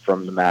from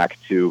the MAC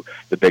to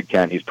the Big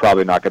Ten. He's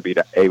probably not going to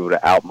be able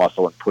to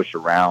out-muscle and push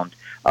around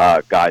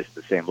guys at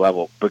the same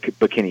level. But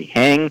can he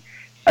hang?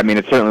 I mean,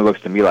 it certainly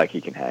looks to me like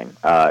he can hang.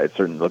 It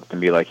certainly looks to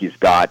me like he's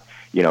got,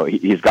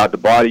 he's got the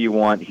body you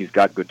want. He's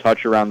got good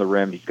touch around the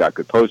rim. He's got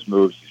good post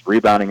moves. He's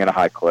rebounding at a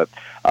high clip.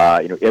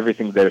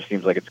 Everything there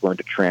seems like it's going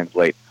to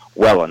translate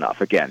well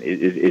enough. Again,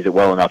 is it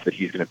well enough that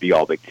he's going to be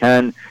all Big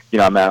Ten?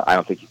 I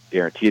don't think you can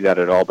guarantee that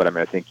at all. But I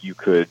mean, I think you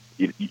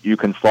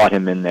can slot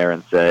him in there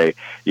and say,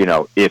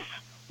 if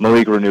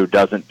Malik Renew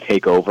doesn't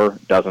take over,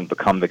 doesn't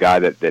become the guy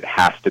that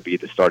has to be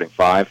the starting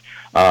 5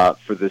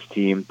 for this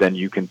team, then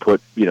you can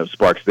put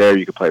Sparks there.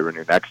 You could play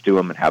Renew next to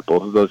him and have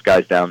both of those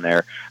guys down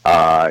there.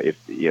 If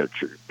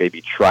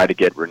maybe try to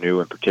get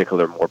Renew in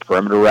particular more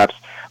perimeter reps.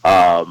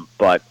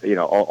 But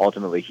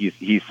ultimately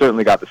he's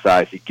certainly got the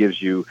size. He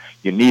gives you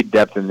need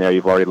depth in there.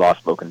 You've already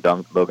lost Logan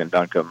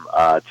Duncombe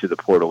to the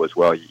portal as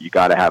well. You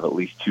got to have at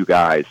least 2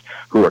 guys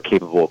who are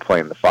capable of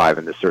playing the 5,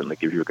 and this certainly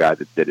gives you a guy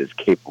that is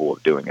capable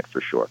of doing it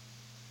for sure.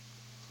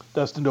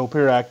 Dustin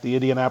Dopirak, the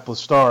Indianapolis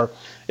Star.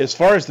 As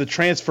far as the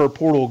transfer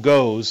portal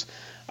goes,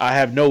 I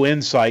have no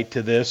insight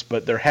to this,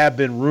 but there have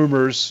been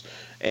rumors,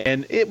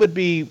 and it would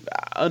be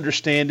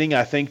understanding,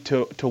 I think,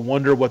 to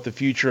wonder what the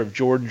future of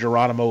Jordan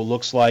Geronimo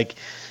looks like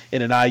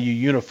in an IU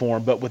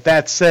uniform. But with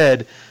that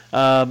said,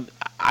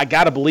 I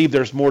got to believe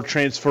there's more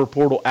transfer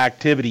portal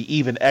activity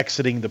even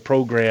exiting the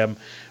program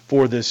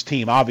for this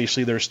team.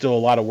 Obviously, there's still a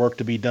lot of work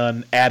to be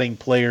done, adding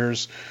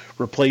players,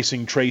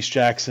 replacing Trace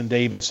Jackson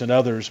Davis and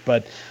others,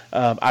 but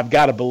I've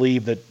got to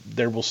believe that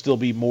there will still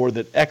be more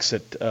that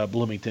exit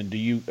Bloomington. Do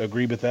you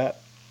agree with that?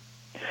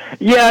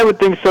 Yeah, I would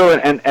think so,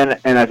 and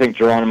I think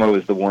Geronimo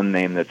is the one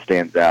name that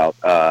stands out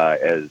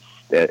as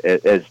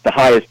the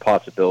highest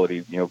possibility.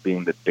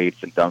 Being that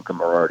Bates and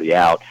Duncombe are already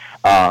out.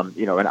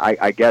 And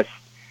I guess.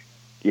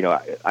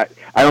 I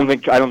don't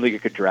think you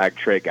could drag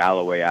Trey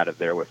Galloway out of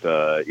there with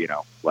a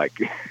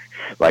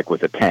like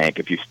with a tank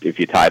if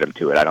you tied him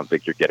to it. I don't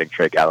think you're getting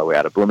Trey Galloway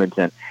out of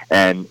Bloomington,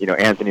 and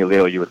Anthony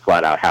Leal you would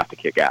flat out have to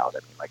kick out. I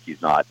mean,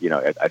 he's not.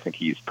 I think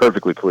he's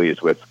perfectly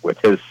pleased with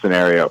his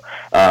scenario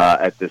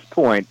at this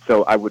point.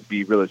 So I would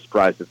be really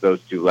surprised if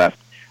those 2 left.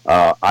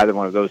 Either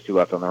one of those 2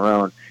 left on their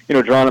own.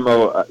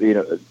 Geronimo,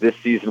 this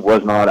season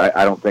was not,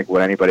 I don't think,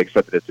 what anybody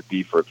expected it to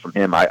be from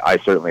him. I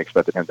certainly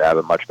expected him to have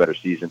a much better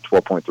season,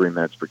 12.3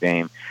 minutes per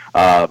game.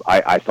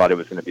 I thought it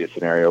was going to be a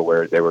scenario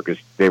where they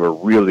were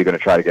really going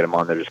to try to get him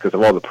on there just because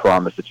of all the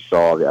promise that you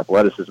saw, the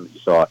athleticism that you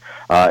saw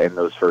in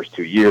those first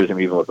 2 years.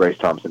 And even with Grace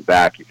Thompson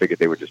back, you figured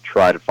they would just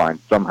try to find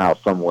somehow,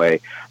 some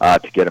way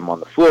to get him on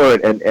the floor.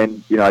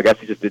 And I guess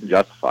he just didn't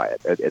justify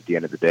it at the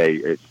end of the day.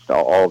 It's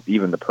all,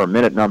 even the per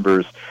minute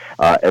numbers,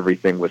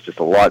 everything was just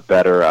a lot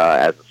better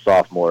as a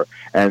sophomore.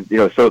 And,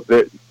 so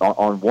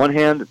on one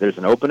hand, there's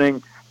an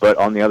opening, but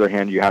on the other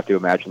hand, you have to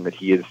imagine that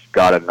he has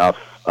got enough,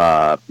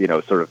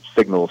 sort of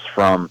signals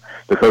from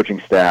the coaching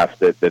staff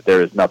that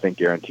there is nothing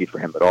guaranteed for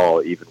him at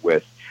all, even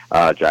with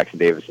Jackson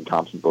Davis and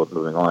Thompson both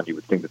moving on. You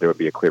would think that there would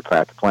be a clear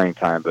path to playing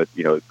time, but,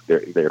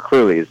 there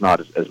clearly is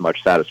not as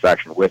much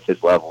satisfaction with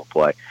his level of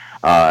play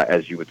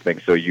as you would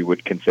think. So you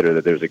would consider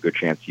that there's a good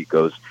chance he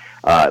goes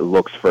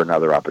looks for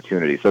another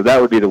opportunity. So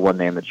that would be the one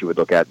name that you would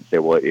look at and say,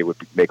 well, it would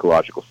make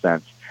logical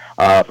sense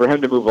for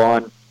him to move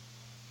on.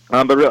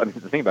 But really, I mean,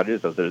 the thing about it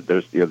is, though,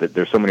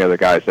 there's so many other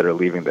guys that are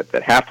leaving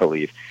that have to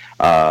leave,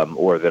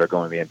 or that are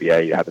going to the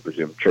NBA. You have to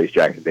presume Trace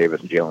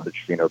Jackson-Davis and Jalen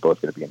Hood-Schifino are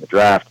both going to be in the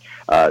draft.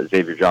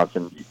 Xavier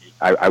Johnson,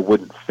 I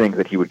wouldn't think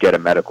that he would get a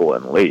medical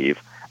and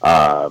leave.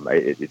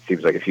 It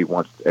seems like if he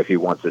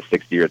wants his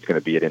sixth year, it's going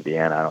to be at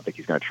Indiana. I don't think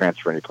he's going to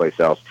transfer anyplace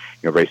else.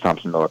 Race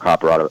Thompson, Miller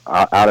Copper out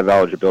of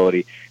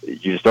eligibility. You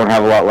just don't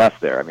have a lot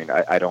left there. I mean,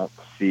 I don't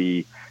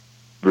see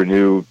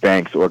Renew,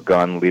 Banks, or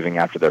Gunn leaving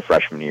after their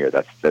freshman year.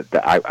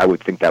 I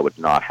would think that would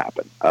not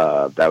happen.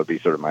 That would be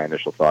sort of my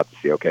initial thought to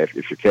see, okay,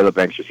 if you're Caleb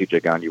Banks or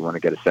CJ Gunn, you want to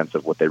get a sense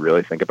of what they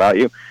really think about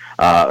you,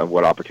 and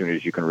what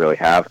opportunities you can really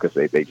have, because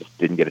they just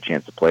didn't get a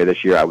chance to play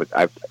this year.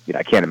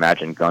 I can't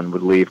imagine Gunn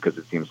would leave, because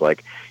it seems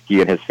like he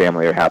and his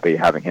family are happy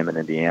having him in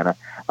Indiana.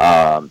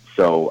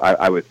 So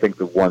I would think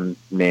the one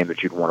name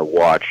that you'd want to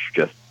watch,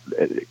 just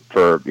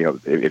for,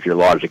 if your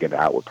logic into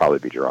that, would probably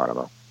be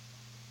Geronimo.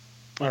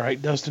 All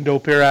right, Dustin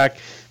Dopirak,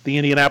 the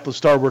Indianapolis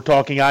Star. We're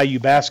talking IU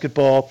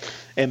basketball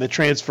and the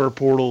transfer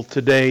portal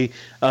today.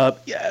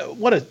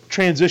 What a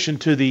transition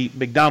to the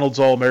McDonald's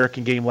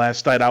All-American game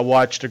last night. I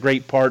watched a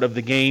great part of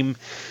the game,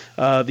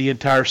 the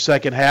entire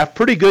second half.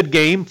 Pretty good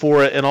game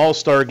for an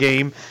all-star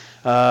game.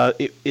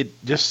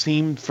 It just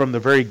seemed from the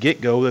very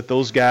get-go that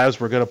those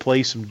guys were going to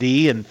play some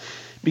D and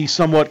be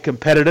somewhat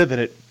competitive, and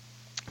it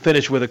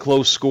finished with a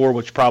close score,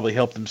 which probably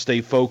helped them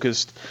stay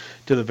focused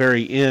to the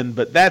very end.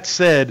 But that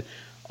said,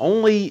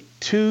 only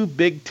two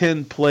Big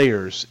Ten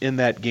players in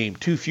that game,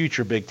 two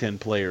future Big Ten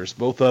players,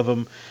 both of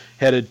them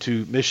headed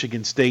to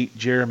Michigan State,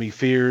 Jeremy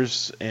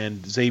Fears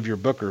and Xavier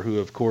Booker, who,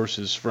 of course,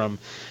 is from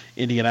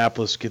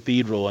Indianapolis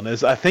Cathedral. And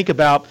as I think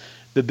about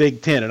the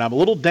Big Ten, and I'm a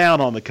little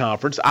down on the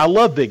conference, I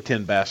love Big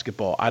Ten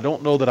basketball. I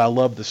don't know that I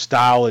love the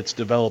style it's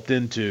developed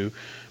into,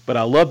 but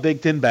I love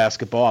Big Ten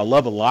basketball. I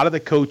love a lot of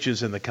the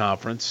coaches in the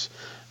conference,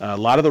 a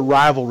lot of the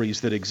rivalries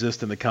that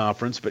exist in the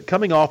conference. But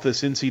coming off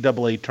this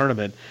NCAA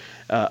tournament,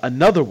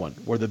 another one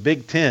where the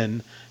Big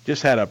Ten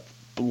just had a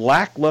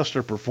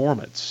lackluster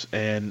performance,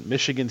 and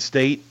Michigan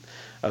State,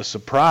 a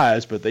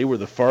surprise, but they were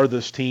the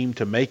farthest team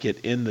to make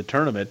it in the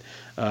tournament,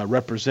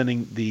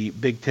 representing the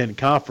Big Ten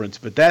Conference.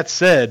 But that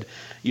said,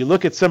 you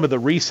look at some of the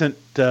recent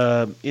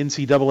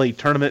NCAA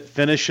tournament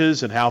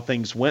finishes and how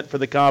things went for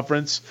the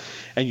conference,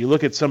 and you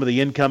look at some of the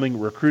incoming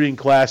recruiting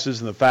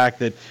classes and the fact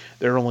that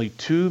there are only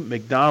two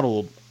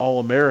McDonald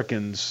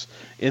All-Americans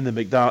in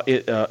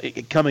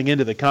the coming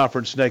into the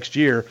conference next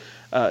year.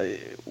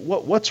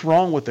 What's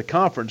wrong with the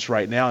conference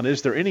right now, and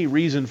is there any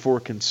reason for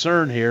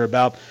concern here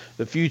about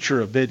the future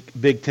of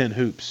Big Ten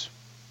hoops?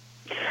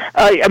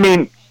 I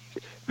mean,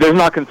 there's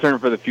not concern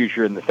for the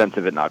future in the sense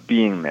of it not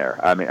being there.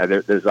 I mean,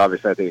 there's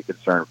obviously, I think, a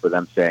concern for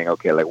them saying,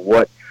 okay, like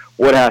what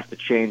has to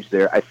change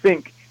there? I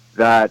think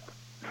that,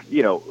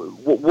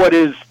 what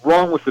is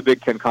wrong with the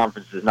Big Ten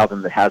Conference is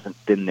nothing that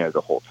hasn't been there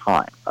the whole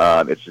time.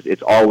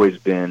 It's always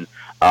been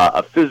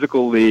a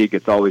physical league.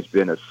 It's always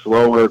been a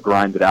slower,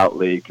 grinded-out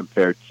league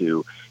compared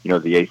to,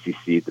 the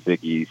ACC, the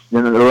Big East.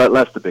 No,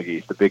 less the Big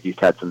East. The Big East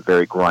had some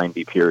very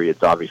grindy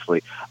periods,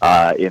 obviously,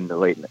 in the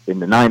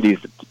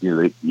 90s,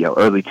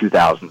 early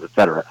 2000s,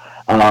 etc.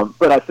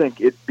 But I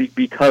think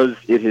because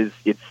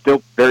it's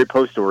still very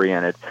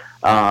post-oriented,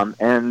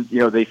 and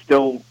they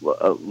still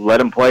let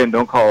them play and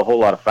don't call a whole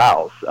lot of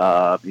fouls.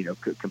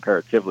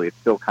 Comparatively, it's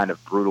still kind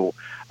of brutal.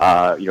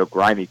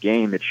 Grimy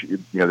game.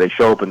 They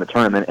show up in the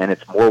tournament and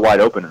it's more wide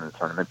open in the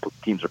tournament.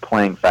 Teams are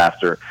playing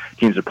faster.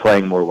 Teams are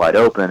playing more wide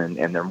open,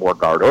 and they're more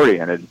guard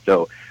oriented.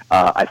 So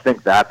I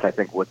think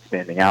what's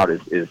standing out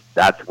is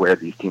that's where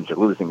these teams are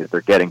losing, is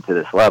they're getting to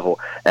this level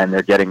and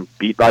they're getting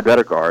beat by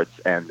better guards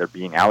and they're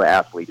being out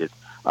athleted.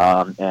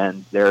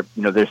 And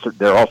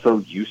they're also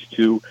used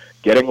to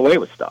getting away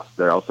with stuff.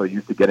 They're also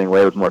used to getting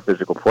away with more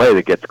physical play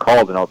that gets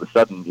called, and all of a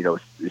sudden,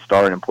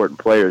 star and important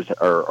players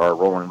are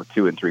rolling with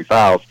 2 and 3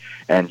 fouls,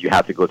 and you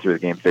have to go through the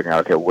game figuring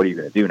out, okay, what are you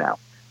going to do now?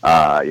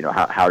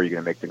 How are you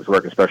going to make things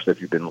work, especially if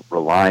you've been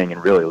relying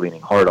and really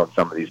leaning hard on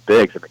some of these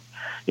bigs. I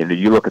mean,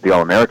 you look at the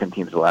All-American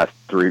teams the last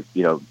 3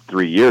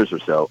 years or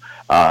so,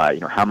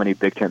 how many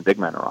Big Ten big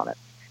men are on it?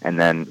 And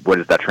then what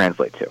does that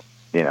translate to?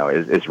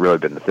 It's really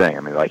been the thing.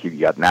 I mean, like, you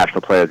got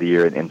National Player of the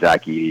Year in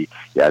Zach Edey.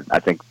 Yeah, I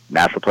think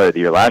National Player of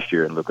the Year last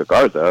year in Luka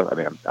Garza. I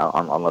mean,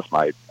 unless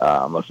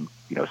I'm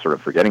sort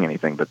of forgetting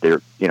anything, but they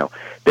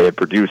have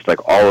produced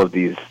like all of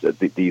these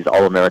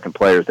All-American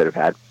players that have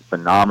had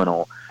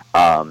phenomenal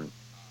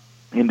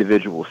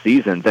individual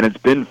seasons, and it's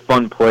been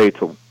fun play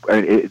to.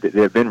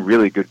 There have been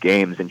really good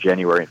games in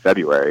January and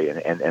February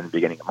and the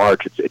beginning of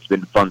March. It's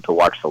been fun to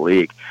watch the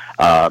league.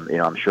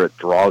 I'm sure it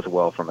draws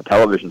well from a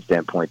television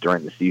standpoint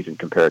during the season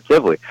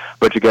comparatively,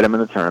 but you get them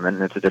in the tournament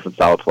and it's a different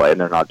style of play,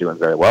 and they're not doing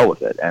very well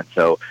with it. And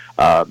so,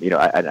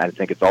 I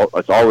think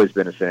it's always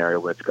been a scenario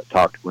when it's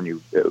talked when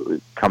you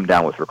come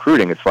down with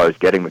recruiting as far as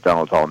getting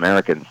McDonald's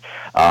All-Americans.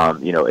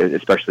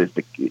 Especially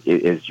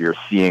as you're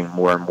seeing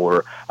more and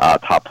more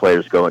top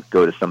players go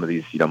to some of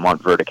these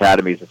Montverde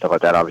academies and stuff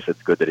like that. Obviously,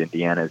 it's good that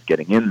Indiana Indiana is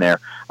getting in there.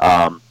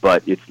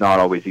 But it's not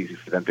always easy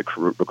for them to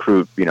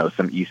recruit,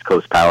 some East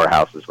Coast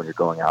powerhouses when you're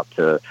going out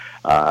to,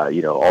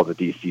 all the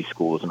DC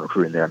schools and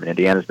recruiting there. I mean,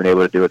 Indiana's been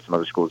able to do it. Some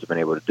other schools have been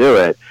able to do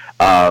it.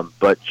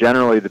 But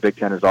generally, the Big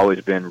Ten has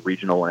always been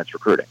regional in its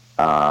recruiting,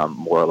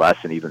 more or less.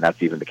 And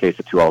that's even the case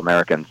of 2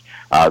 All-Americans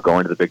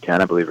going to the Big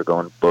Ten. I believe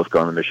are both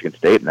going to Michigan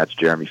State, and that's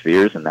Jeremy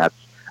Fears, and that's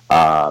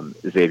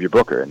Xavier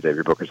Booker. And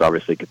Xavier Booker's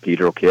obviously a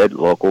Cathedral kid,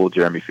 local.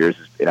 Jeremy Fears,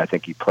 and I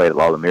think he played at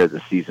La Lumiere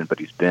this season, but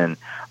he's been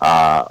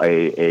I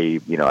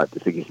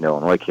think he's an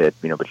Illinois kid,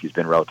 but he's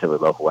been relatively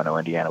local. I know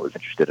Indiana was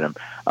interested in him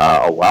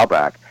a while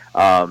back.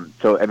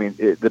 So, I mean,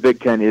 the Big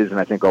Ten is, and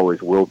I think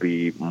always will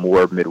be,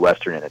 more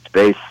Midwestern in its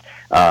base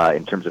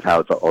in terms of how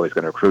it's always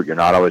going to recruit. You're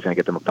not always going to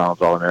get the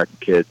McDonald's All-American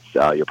kids.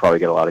 You'll probably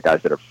get a lot of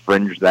guys that are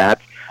fringe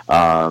that.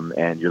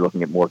 And you're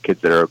looking at more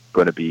kids that are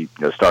going to be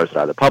stars at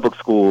either public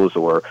schools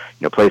or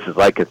places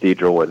like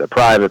Cathedral where they're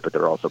private, but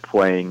they're also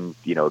playing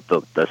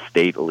the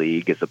state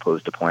league as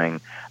opposed to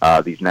playing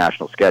these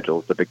national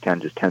schedules. The Big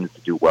Ten just tends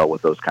to do well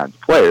with those kinds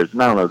of players,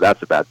 and I don't know if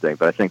that's a bad thing,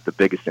 but I think the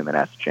biggest thing that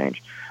has to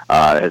change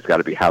has got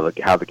to be how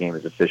the game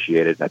is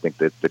officiated. And I think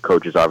that the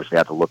coaches obviously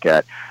have to look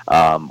at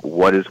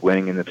what is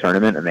winning in the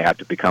tournament, and they have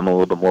to become a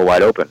little bit more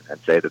wide open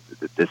and say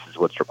that this is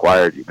what's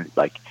required.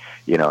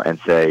 And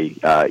say,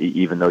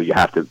 even though you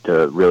have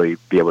to really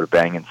be able to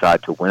bang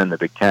inside to win in the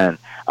Big Ten,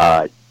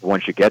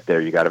 once you get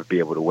there, you got to be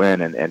able to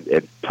win.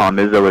 And Tom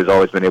Izzo has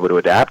always been able to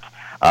adapt,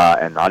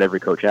 and not every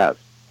coach has.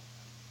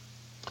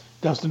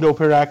 Dustin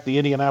Dopirak, the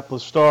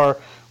Indianapolis Star,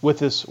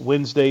 with us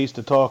Wednesdays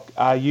to talk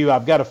IU.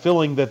 I've got a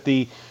feeling that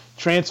the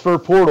transfer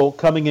portal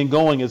coming and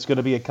going is going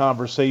to be a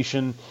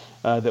conversation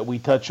that we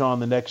touch on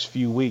the next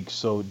few weeks.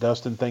 So,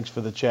 Dustin, thanks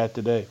for the chat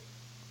today.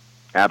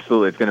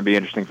 Absolutely. It's going to be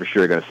interesting for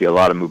sure. You're going to see a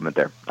lot of movement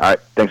there. All right.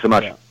 Thanks so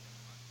much. Yeah,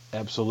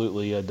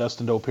 absolutely.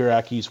 Dustin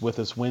Dopirak, he's with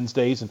us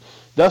Wednesdays. And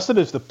Dustin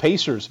is the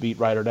Pacers beat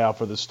writer now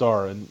for the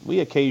Star. And we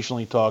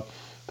occasionally talk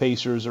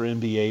Pacers or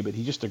NBA, but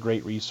he's just a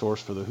great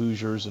resource for the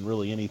Hoosiers and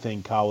really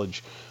anything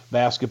college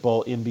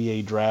basketball,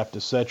 NBA draft,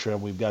 etc.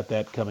 And we've got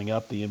that coming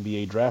up, the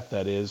NBA draft,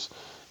 that is,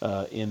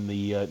 in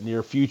the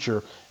near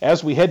future.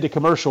 As we head to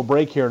commercial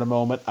break here in a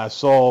moment, I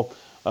saw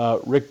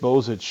Rick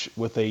Bozich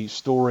with a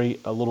story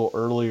a little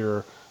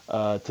earlier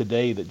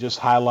today that just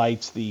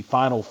highlights the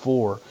Final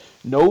Four.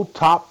 No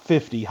top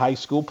 50 high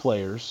school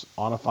players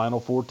on a Final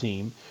Four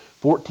team,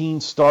 14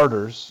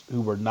 starters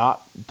who were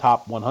not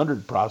top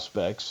 100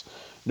 prospects,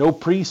 no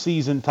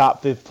preseason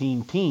top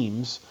 15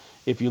 teams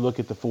if you look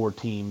at the 4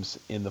 teams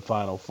in the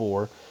Final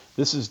Four.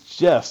 This is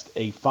just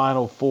a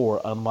Final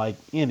Four unlike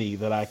any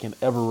that I can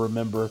ever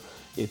remember.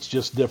 It's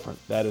just different,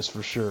 that is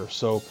for sure.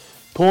 So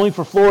pulling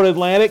for Florida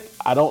Atlantic,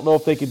 I don't know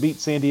if they could beat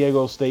San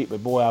Diego State,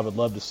 but boy, I would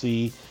love to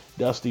see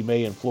Dusty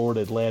May and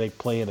Florida Atlantic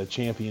playing a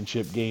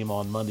championship game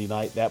on Monday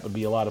night. That would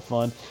be a lot of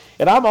fun.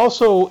 And I'm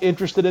also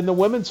interested in the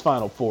women's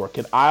Final Four.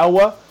 Can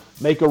Iowa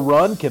make a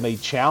run? Can they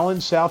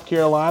challenge South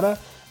Carolina?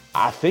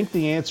 I think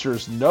the answer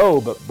is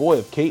no, but boy,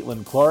 if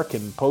Caitlin Clark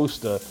can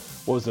post a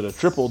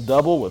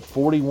triple-double with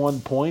 41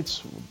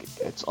 points,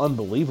 it's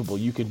unbelievable.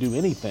 You can do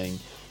anything.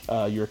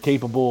 You're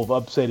capable of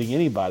upsetting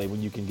anybody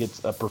when you can get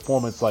a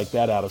performance like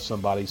that out of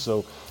somebody.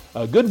 So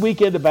a good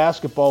weekend of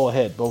basketball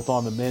ahead, both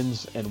on the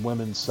men's and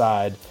women's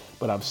side.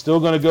 But I'm still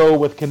going to go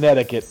with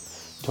Connecticut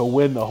to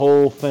win the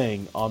whole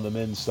thing on the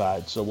men's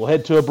side. So we'll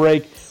head to a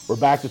break. We're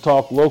back to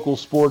talk local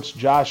sports.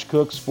 Josh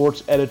Cook,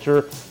 sports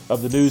editor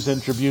of the News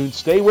and Tribune.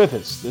 Stay with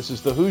us. This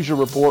is the Hoosier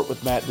Report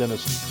with Matt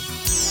Dennison.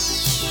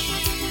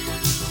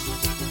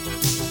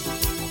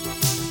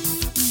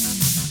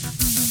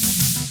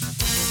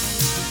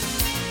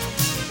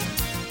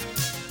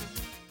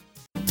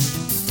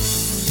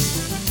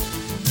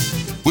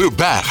 We're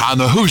back on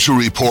the Hoosier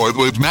Report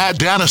with Matt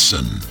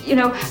Dennison. You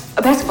know,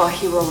 a basketball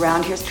hero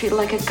around here is treated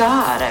like a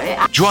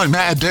god. Join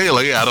Matt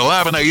daily at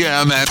 11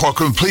 a.m. for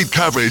complete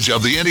coverage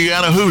of the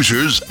Indiana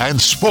Hoosiers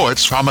and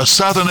sports from a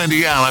Southern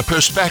Indiana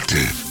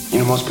perspective. You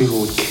know, most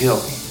people would kill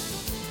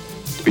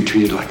to be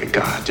treated like a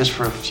god just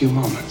for a few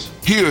moments.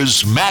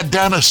 Here's Matt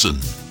Dennison.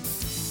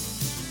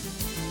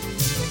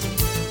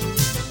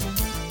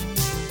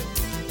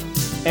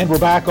 And we're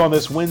back on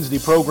this Wednesday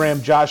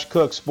program. Josh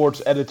Cook,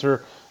 sports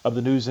editor of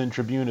the News and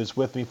Tribune, is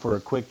with me for a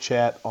quick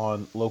chat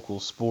on local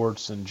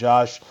sports. And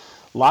Josh,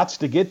 lots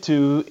to get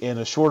to in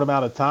a short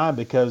amount of time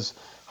because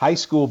high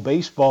school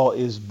baseball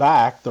is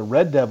back. The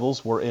Red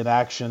Devils were in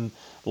action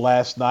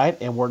last night,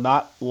 and we're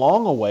not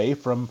long away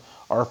from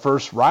our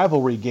first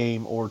rivalry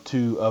game or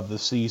two of the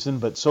season.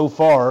 But so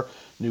far,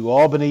 New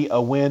Albany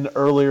a win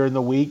earlier in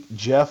the week,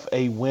 Jeff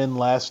a win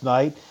last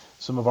night.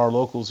 Some of our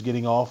locals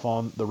getting off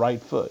on the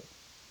right foot.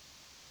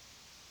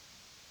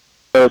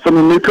 Some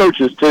of the new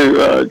coaches,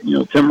 too.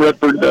 Tim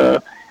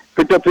Redford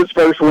picked up his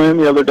first win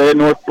the other day at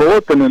North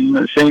Bullock, and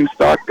then Shane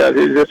Stock got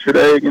his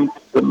yesterday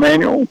against the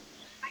Manual.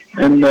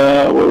 And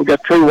we've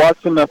got Trey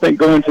Watson, I think,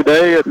 going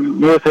today at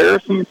North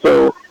Harrison.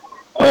 So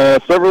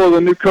several of the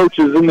new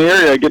coaches in the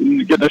area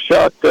getting a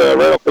shot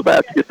right off the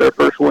bat to get their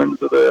first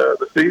wins of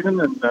the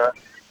season. And,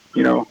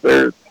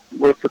 they're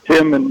for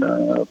Tim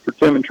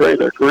and Trey,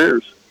 their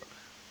careers.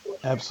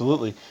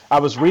 Absolutely. I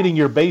was reading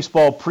your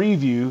baseball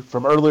preview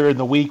from earlier in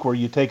the week where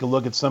you take a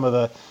look at some of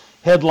the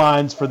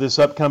headlines for this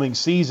upcoming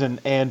season,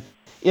 and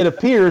it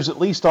appears, at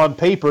least on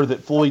paper,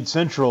 that Floyd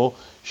Central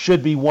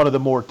should be one of the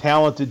more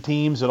talented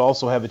teams and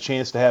also have a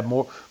chance to have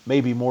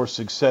maybe more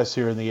success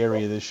here in the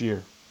area this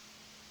year.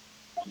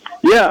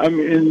 Yeah, I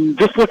mean,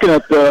 just looking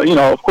at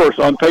of course,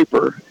 on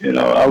paper,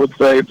 I would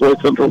say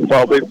Floyd Central will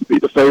probably be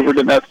the favorite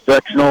in that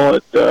sectional,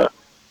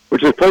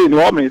 which is played in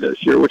New Albany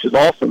this year, which is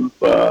awesome.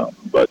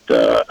 But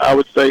I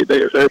would say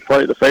they're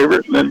probably the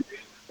favorite. And then,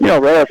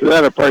 right after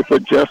that, I'd probably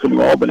put Jeff in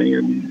New Albany,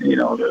 and,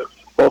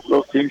 both of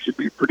those teams should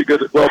be pretty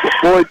good as well. But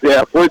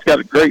Floyd's got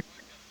a great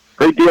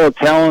deal of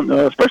talent,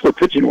 especially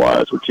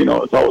pitching-wise, which, is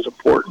always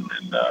important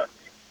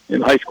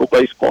in high school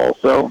baseball.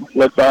 So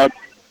led by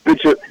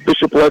Bishop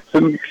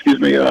Letson,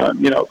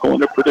 going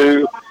to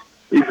Purdue.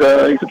 He's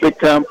a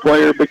big-time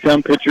player,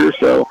 big-time pitcher.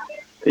 So,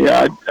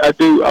 yeah,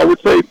 I would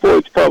say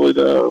Floyd's probably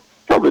the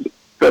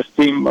best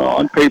team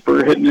on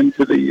paper heading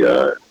into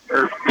the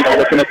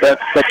looking at that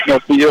sectional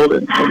field,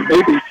 and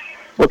maybe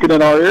looking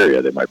in our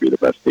area, they might be the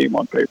best team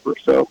on paper.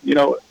 So,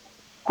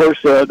 of course,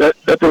 that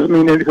doesn't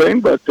mean anything,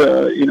 but,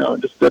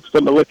 that's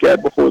something to look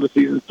at before the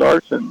season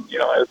starts. And,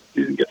 as the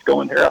season gets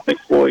going here, I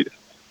think Floyd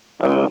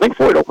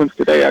opens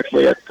today,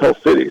 actually, at Tull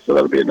City. So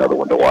that'll be another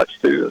one to watch,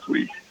 too, as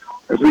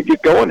we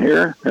get going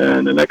here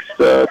in the next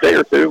day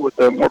or two with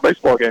more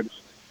baseball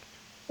games.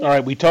 All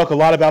right, we talk a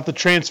lot about the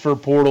transfer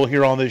portal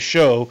here on this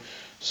show,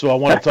 so I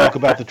want to talk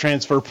about the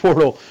transfer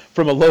portal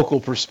from a local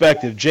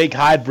perspective. Jake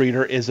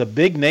Heidbreeder is a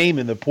big name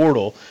in the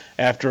portal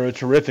after a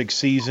terrific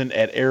season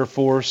at Air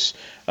Force.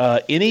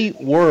 Any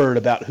word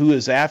about who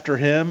is after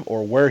him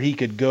or where he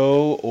could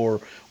go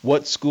or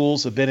what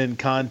schools have been in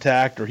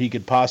contact or he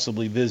could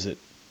possibly visit?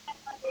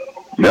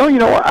 No,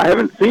 I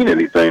haven't seen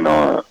anything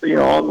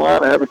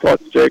online. I haven't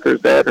talked to Jake or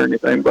his dad or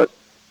anything, but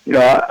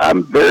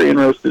I'm very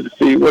interested to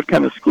see what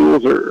kind of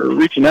schools are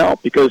reaching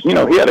out because, he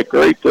had a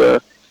great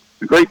 2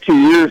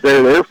 years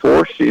there at Air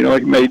Force. He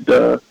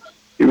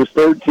was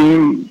third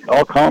team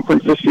all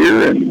conference this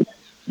year. And,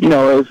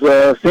 as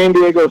San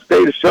Diego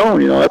State has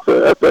shown, that's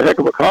a heck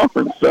of a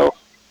conference. So,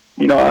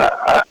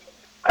 I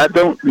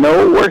don't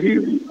know where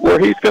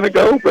he's going to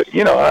go, but,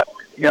 he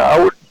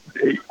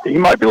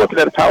might be looking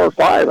at a Power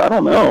 5. I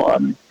don't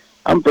know.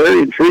 I'm very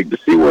intrigued to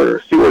see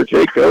where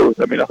Jake goes.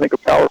 I mean, I think a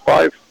Power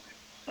 5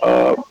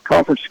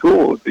 conference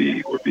school would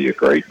be a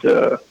great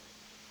place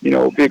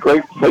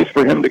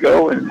for him to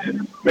go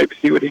and maybe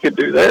see what he could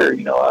do there.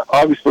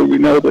 Obviously we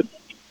know that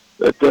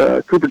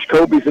Cooper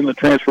Jacoby's in the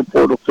transfer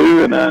portal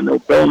too, and I know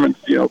Bellarmine's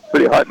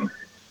pretty hot and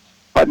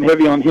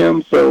heavy on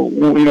him. So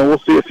we'll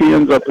see if he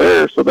ends up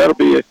there. So that'll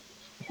be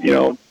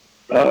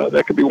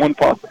that could be one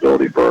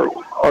possibility for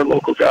our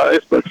local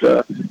guys. But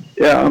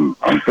I'm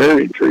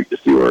very intrigued to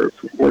see where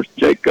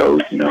Jake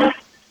goes. I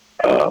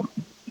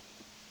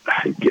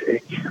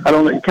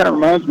don't know. It kind of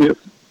reminds me of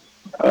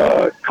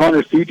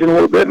Connor Segan a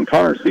little bit. And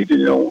Connor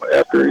Segan,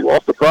 after he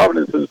lost to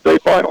Providence in the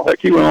state final, heck,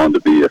 he went on to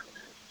be a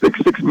big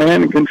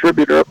six-man and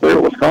contributor up there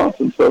in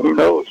Wisconsin. So who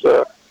knows?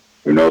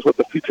 Who knows what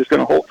the future's going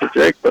to hold for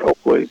Jake? But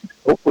hopefully,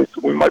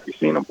 we might be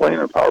seeing him playing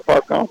in a Power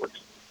 5 conference.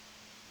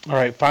 All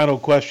right, final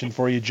question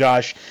for you,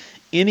 Josh.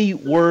 Any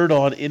word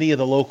on any of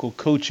the local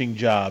coaching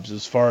jobs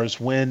as far as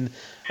when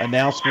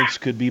announcements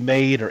could be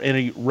made or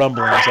any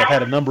rumblings? I've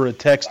had a number of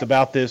texts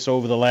about this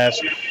over the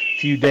last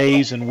few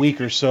days and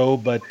week or so,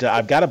 but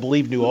I've got to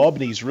believe New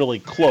Albany's really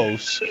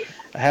close.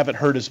 I haven't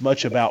heard as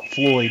much about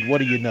Floyd. What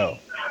do you know?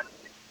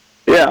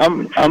 Yeah,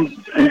 I'm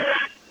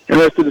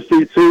interested to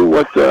see too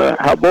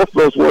how both of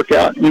those work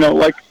out.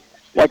 Like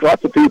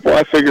lots of people,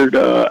 I figured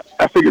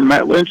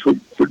Matt Lynch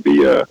would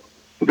be a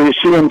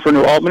shoe-in for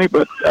New Albany,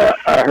 but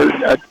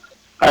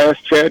I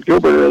asked Chad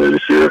Gilbert earlier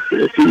this year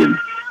if he and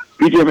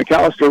B.J.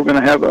 McAllister were going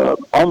to have a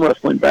arm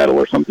wrestling battle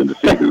or something to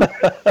see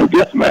who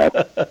gets Matt.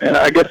 And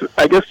I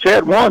guess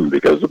Chad won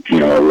because it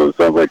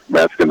sounds like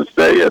Matt's going to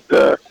stay at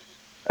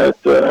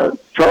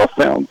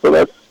Charlestown. So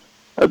that's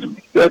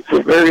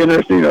very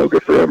interesting.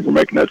 Good for him for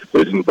making that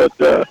decision. But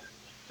I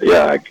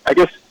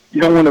guess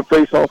you don't want to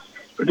face off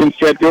against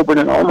Chad Gilbert in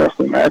an arm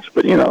wrestling match.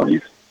 But he's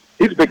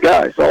a big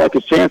guy, so I like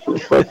his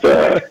chances. But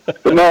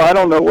no, I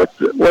don't know what.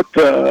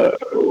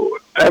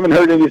 I haven't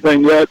heard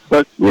anything yet.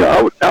 But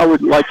I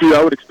would like you.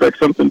 I would expect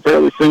something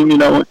fairly soon.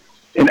 In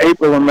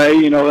April or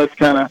May. That's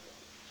kind of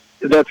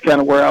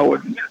where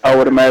I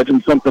would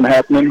imagine something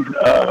happening.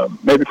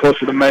 Maybe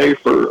closer to May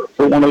for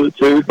one of the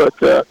two.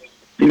 But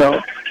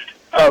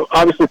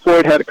obviously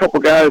Floyd had a couple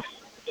guys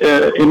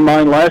in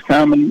mind last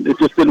time, and it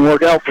just didn't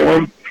work out for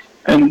him.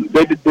 And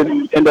they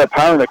didn't end up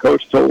hiring a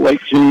coach till late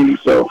June.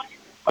 So.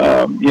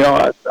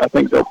 I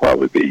think they'll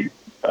probably be,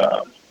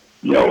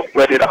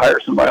 ready to hire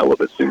somebody a little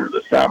bit sooner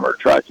this time, or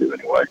try to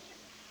anyway.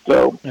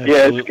 So,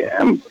 absolutely.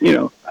 I'm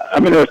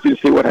interested to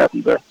see what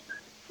happens there.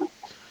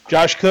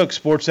 Josh Cook,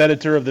 sports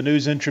editor of the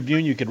News and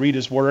Tribune. You can read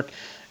his work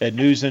at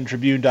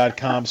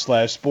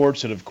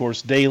newsandtribune.com/sports, and, of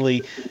course,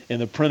 daily in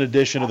the print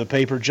edition of the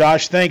paper.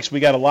 Josh, thanks.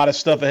 We got a lot of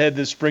stuff ahead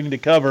this spring to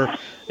cover,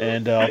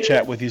 and I'll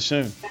chat with you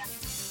soon.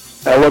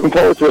 Looking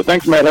forward to it.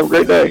 Thanks, Matt. Have a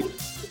great day.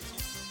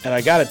 And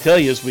I got to tell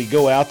you, as we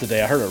go out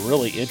today, I heard a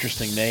really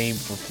interesting name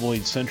for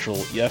Floyd Central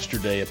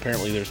yesterday.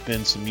 Apparently there's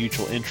been some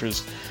mutual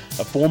interest.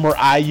 A former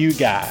IU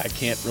guy. I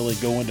can't really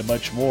go into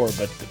much more,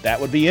 but that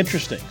would be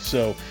interesting.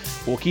 So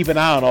we'll keep an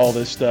eye on all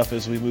this stuff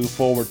as we move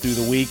forward through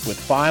the week with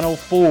Final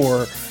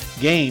Four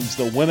games,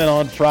 the women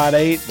on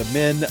Friday, the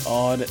men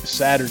on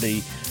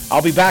Saturday.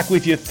 I'll be back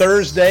with you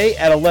Thursday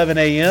at 11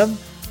 a.m.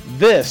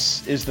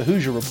 This is the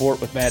Hoosier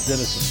Report with Matt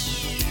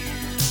Dennison.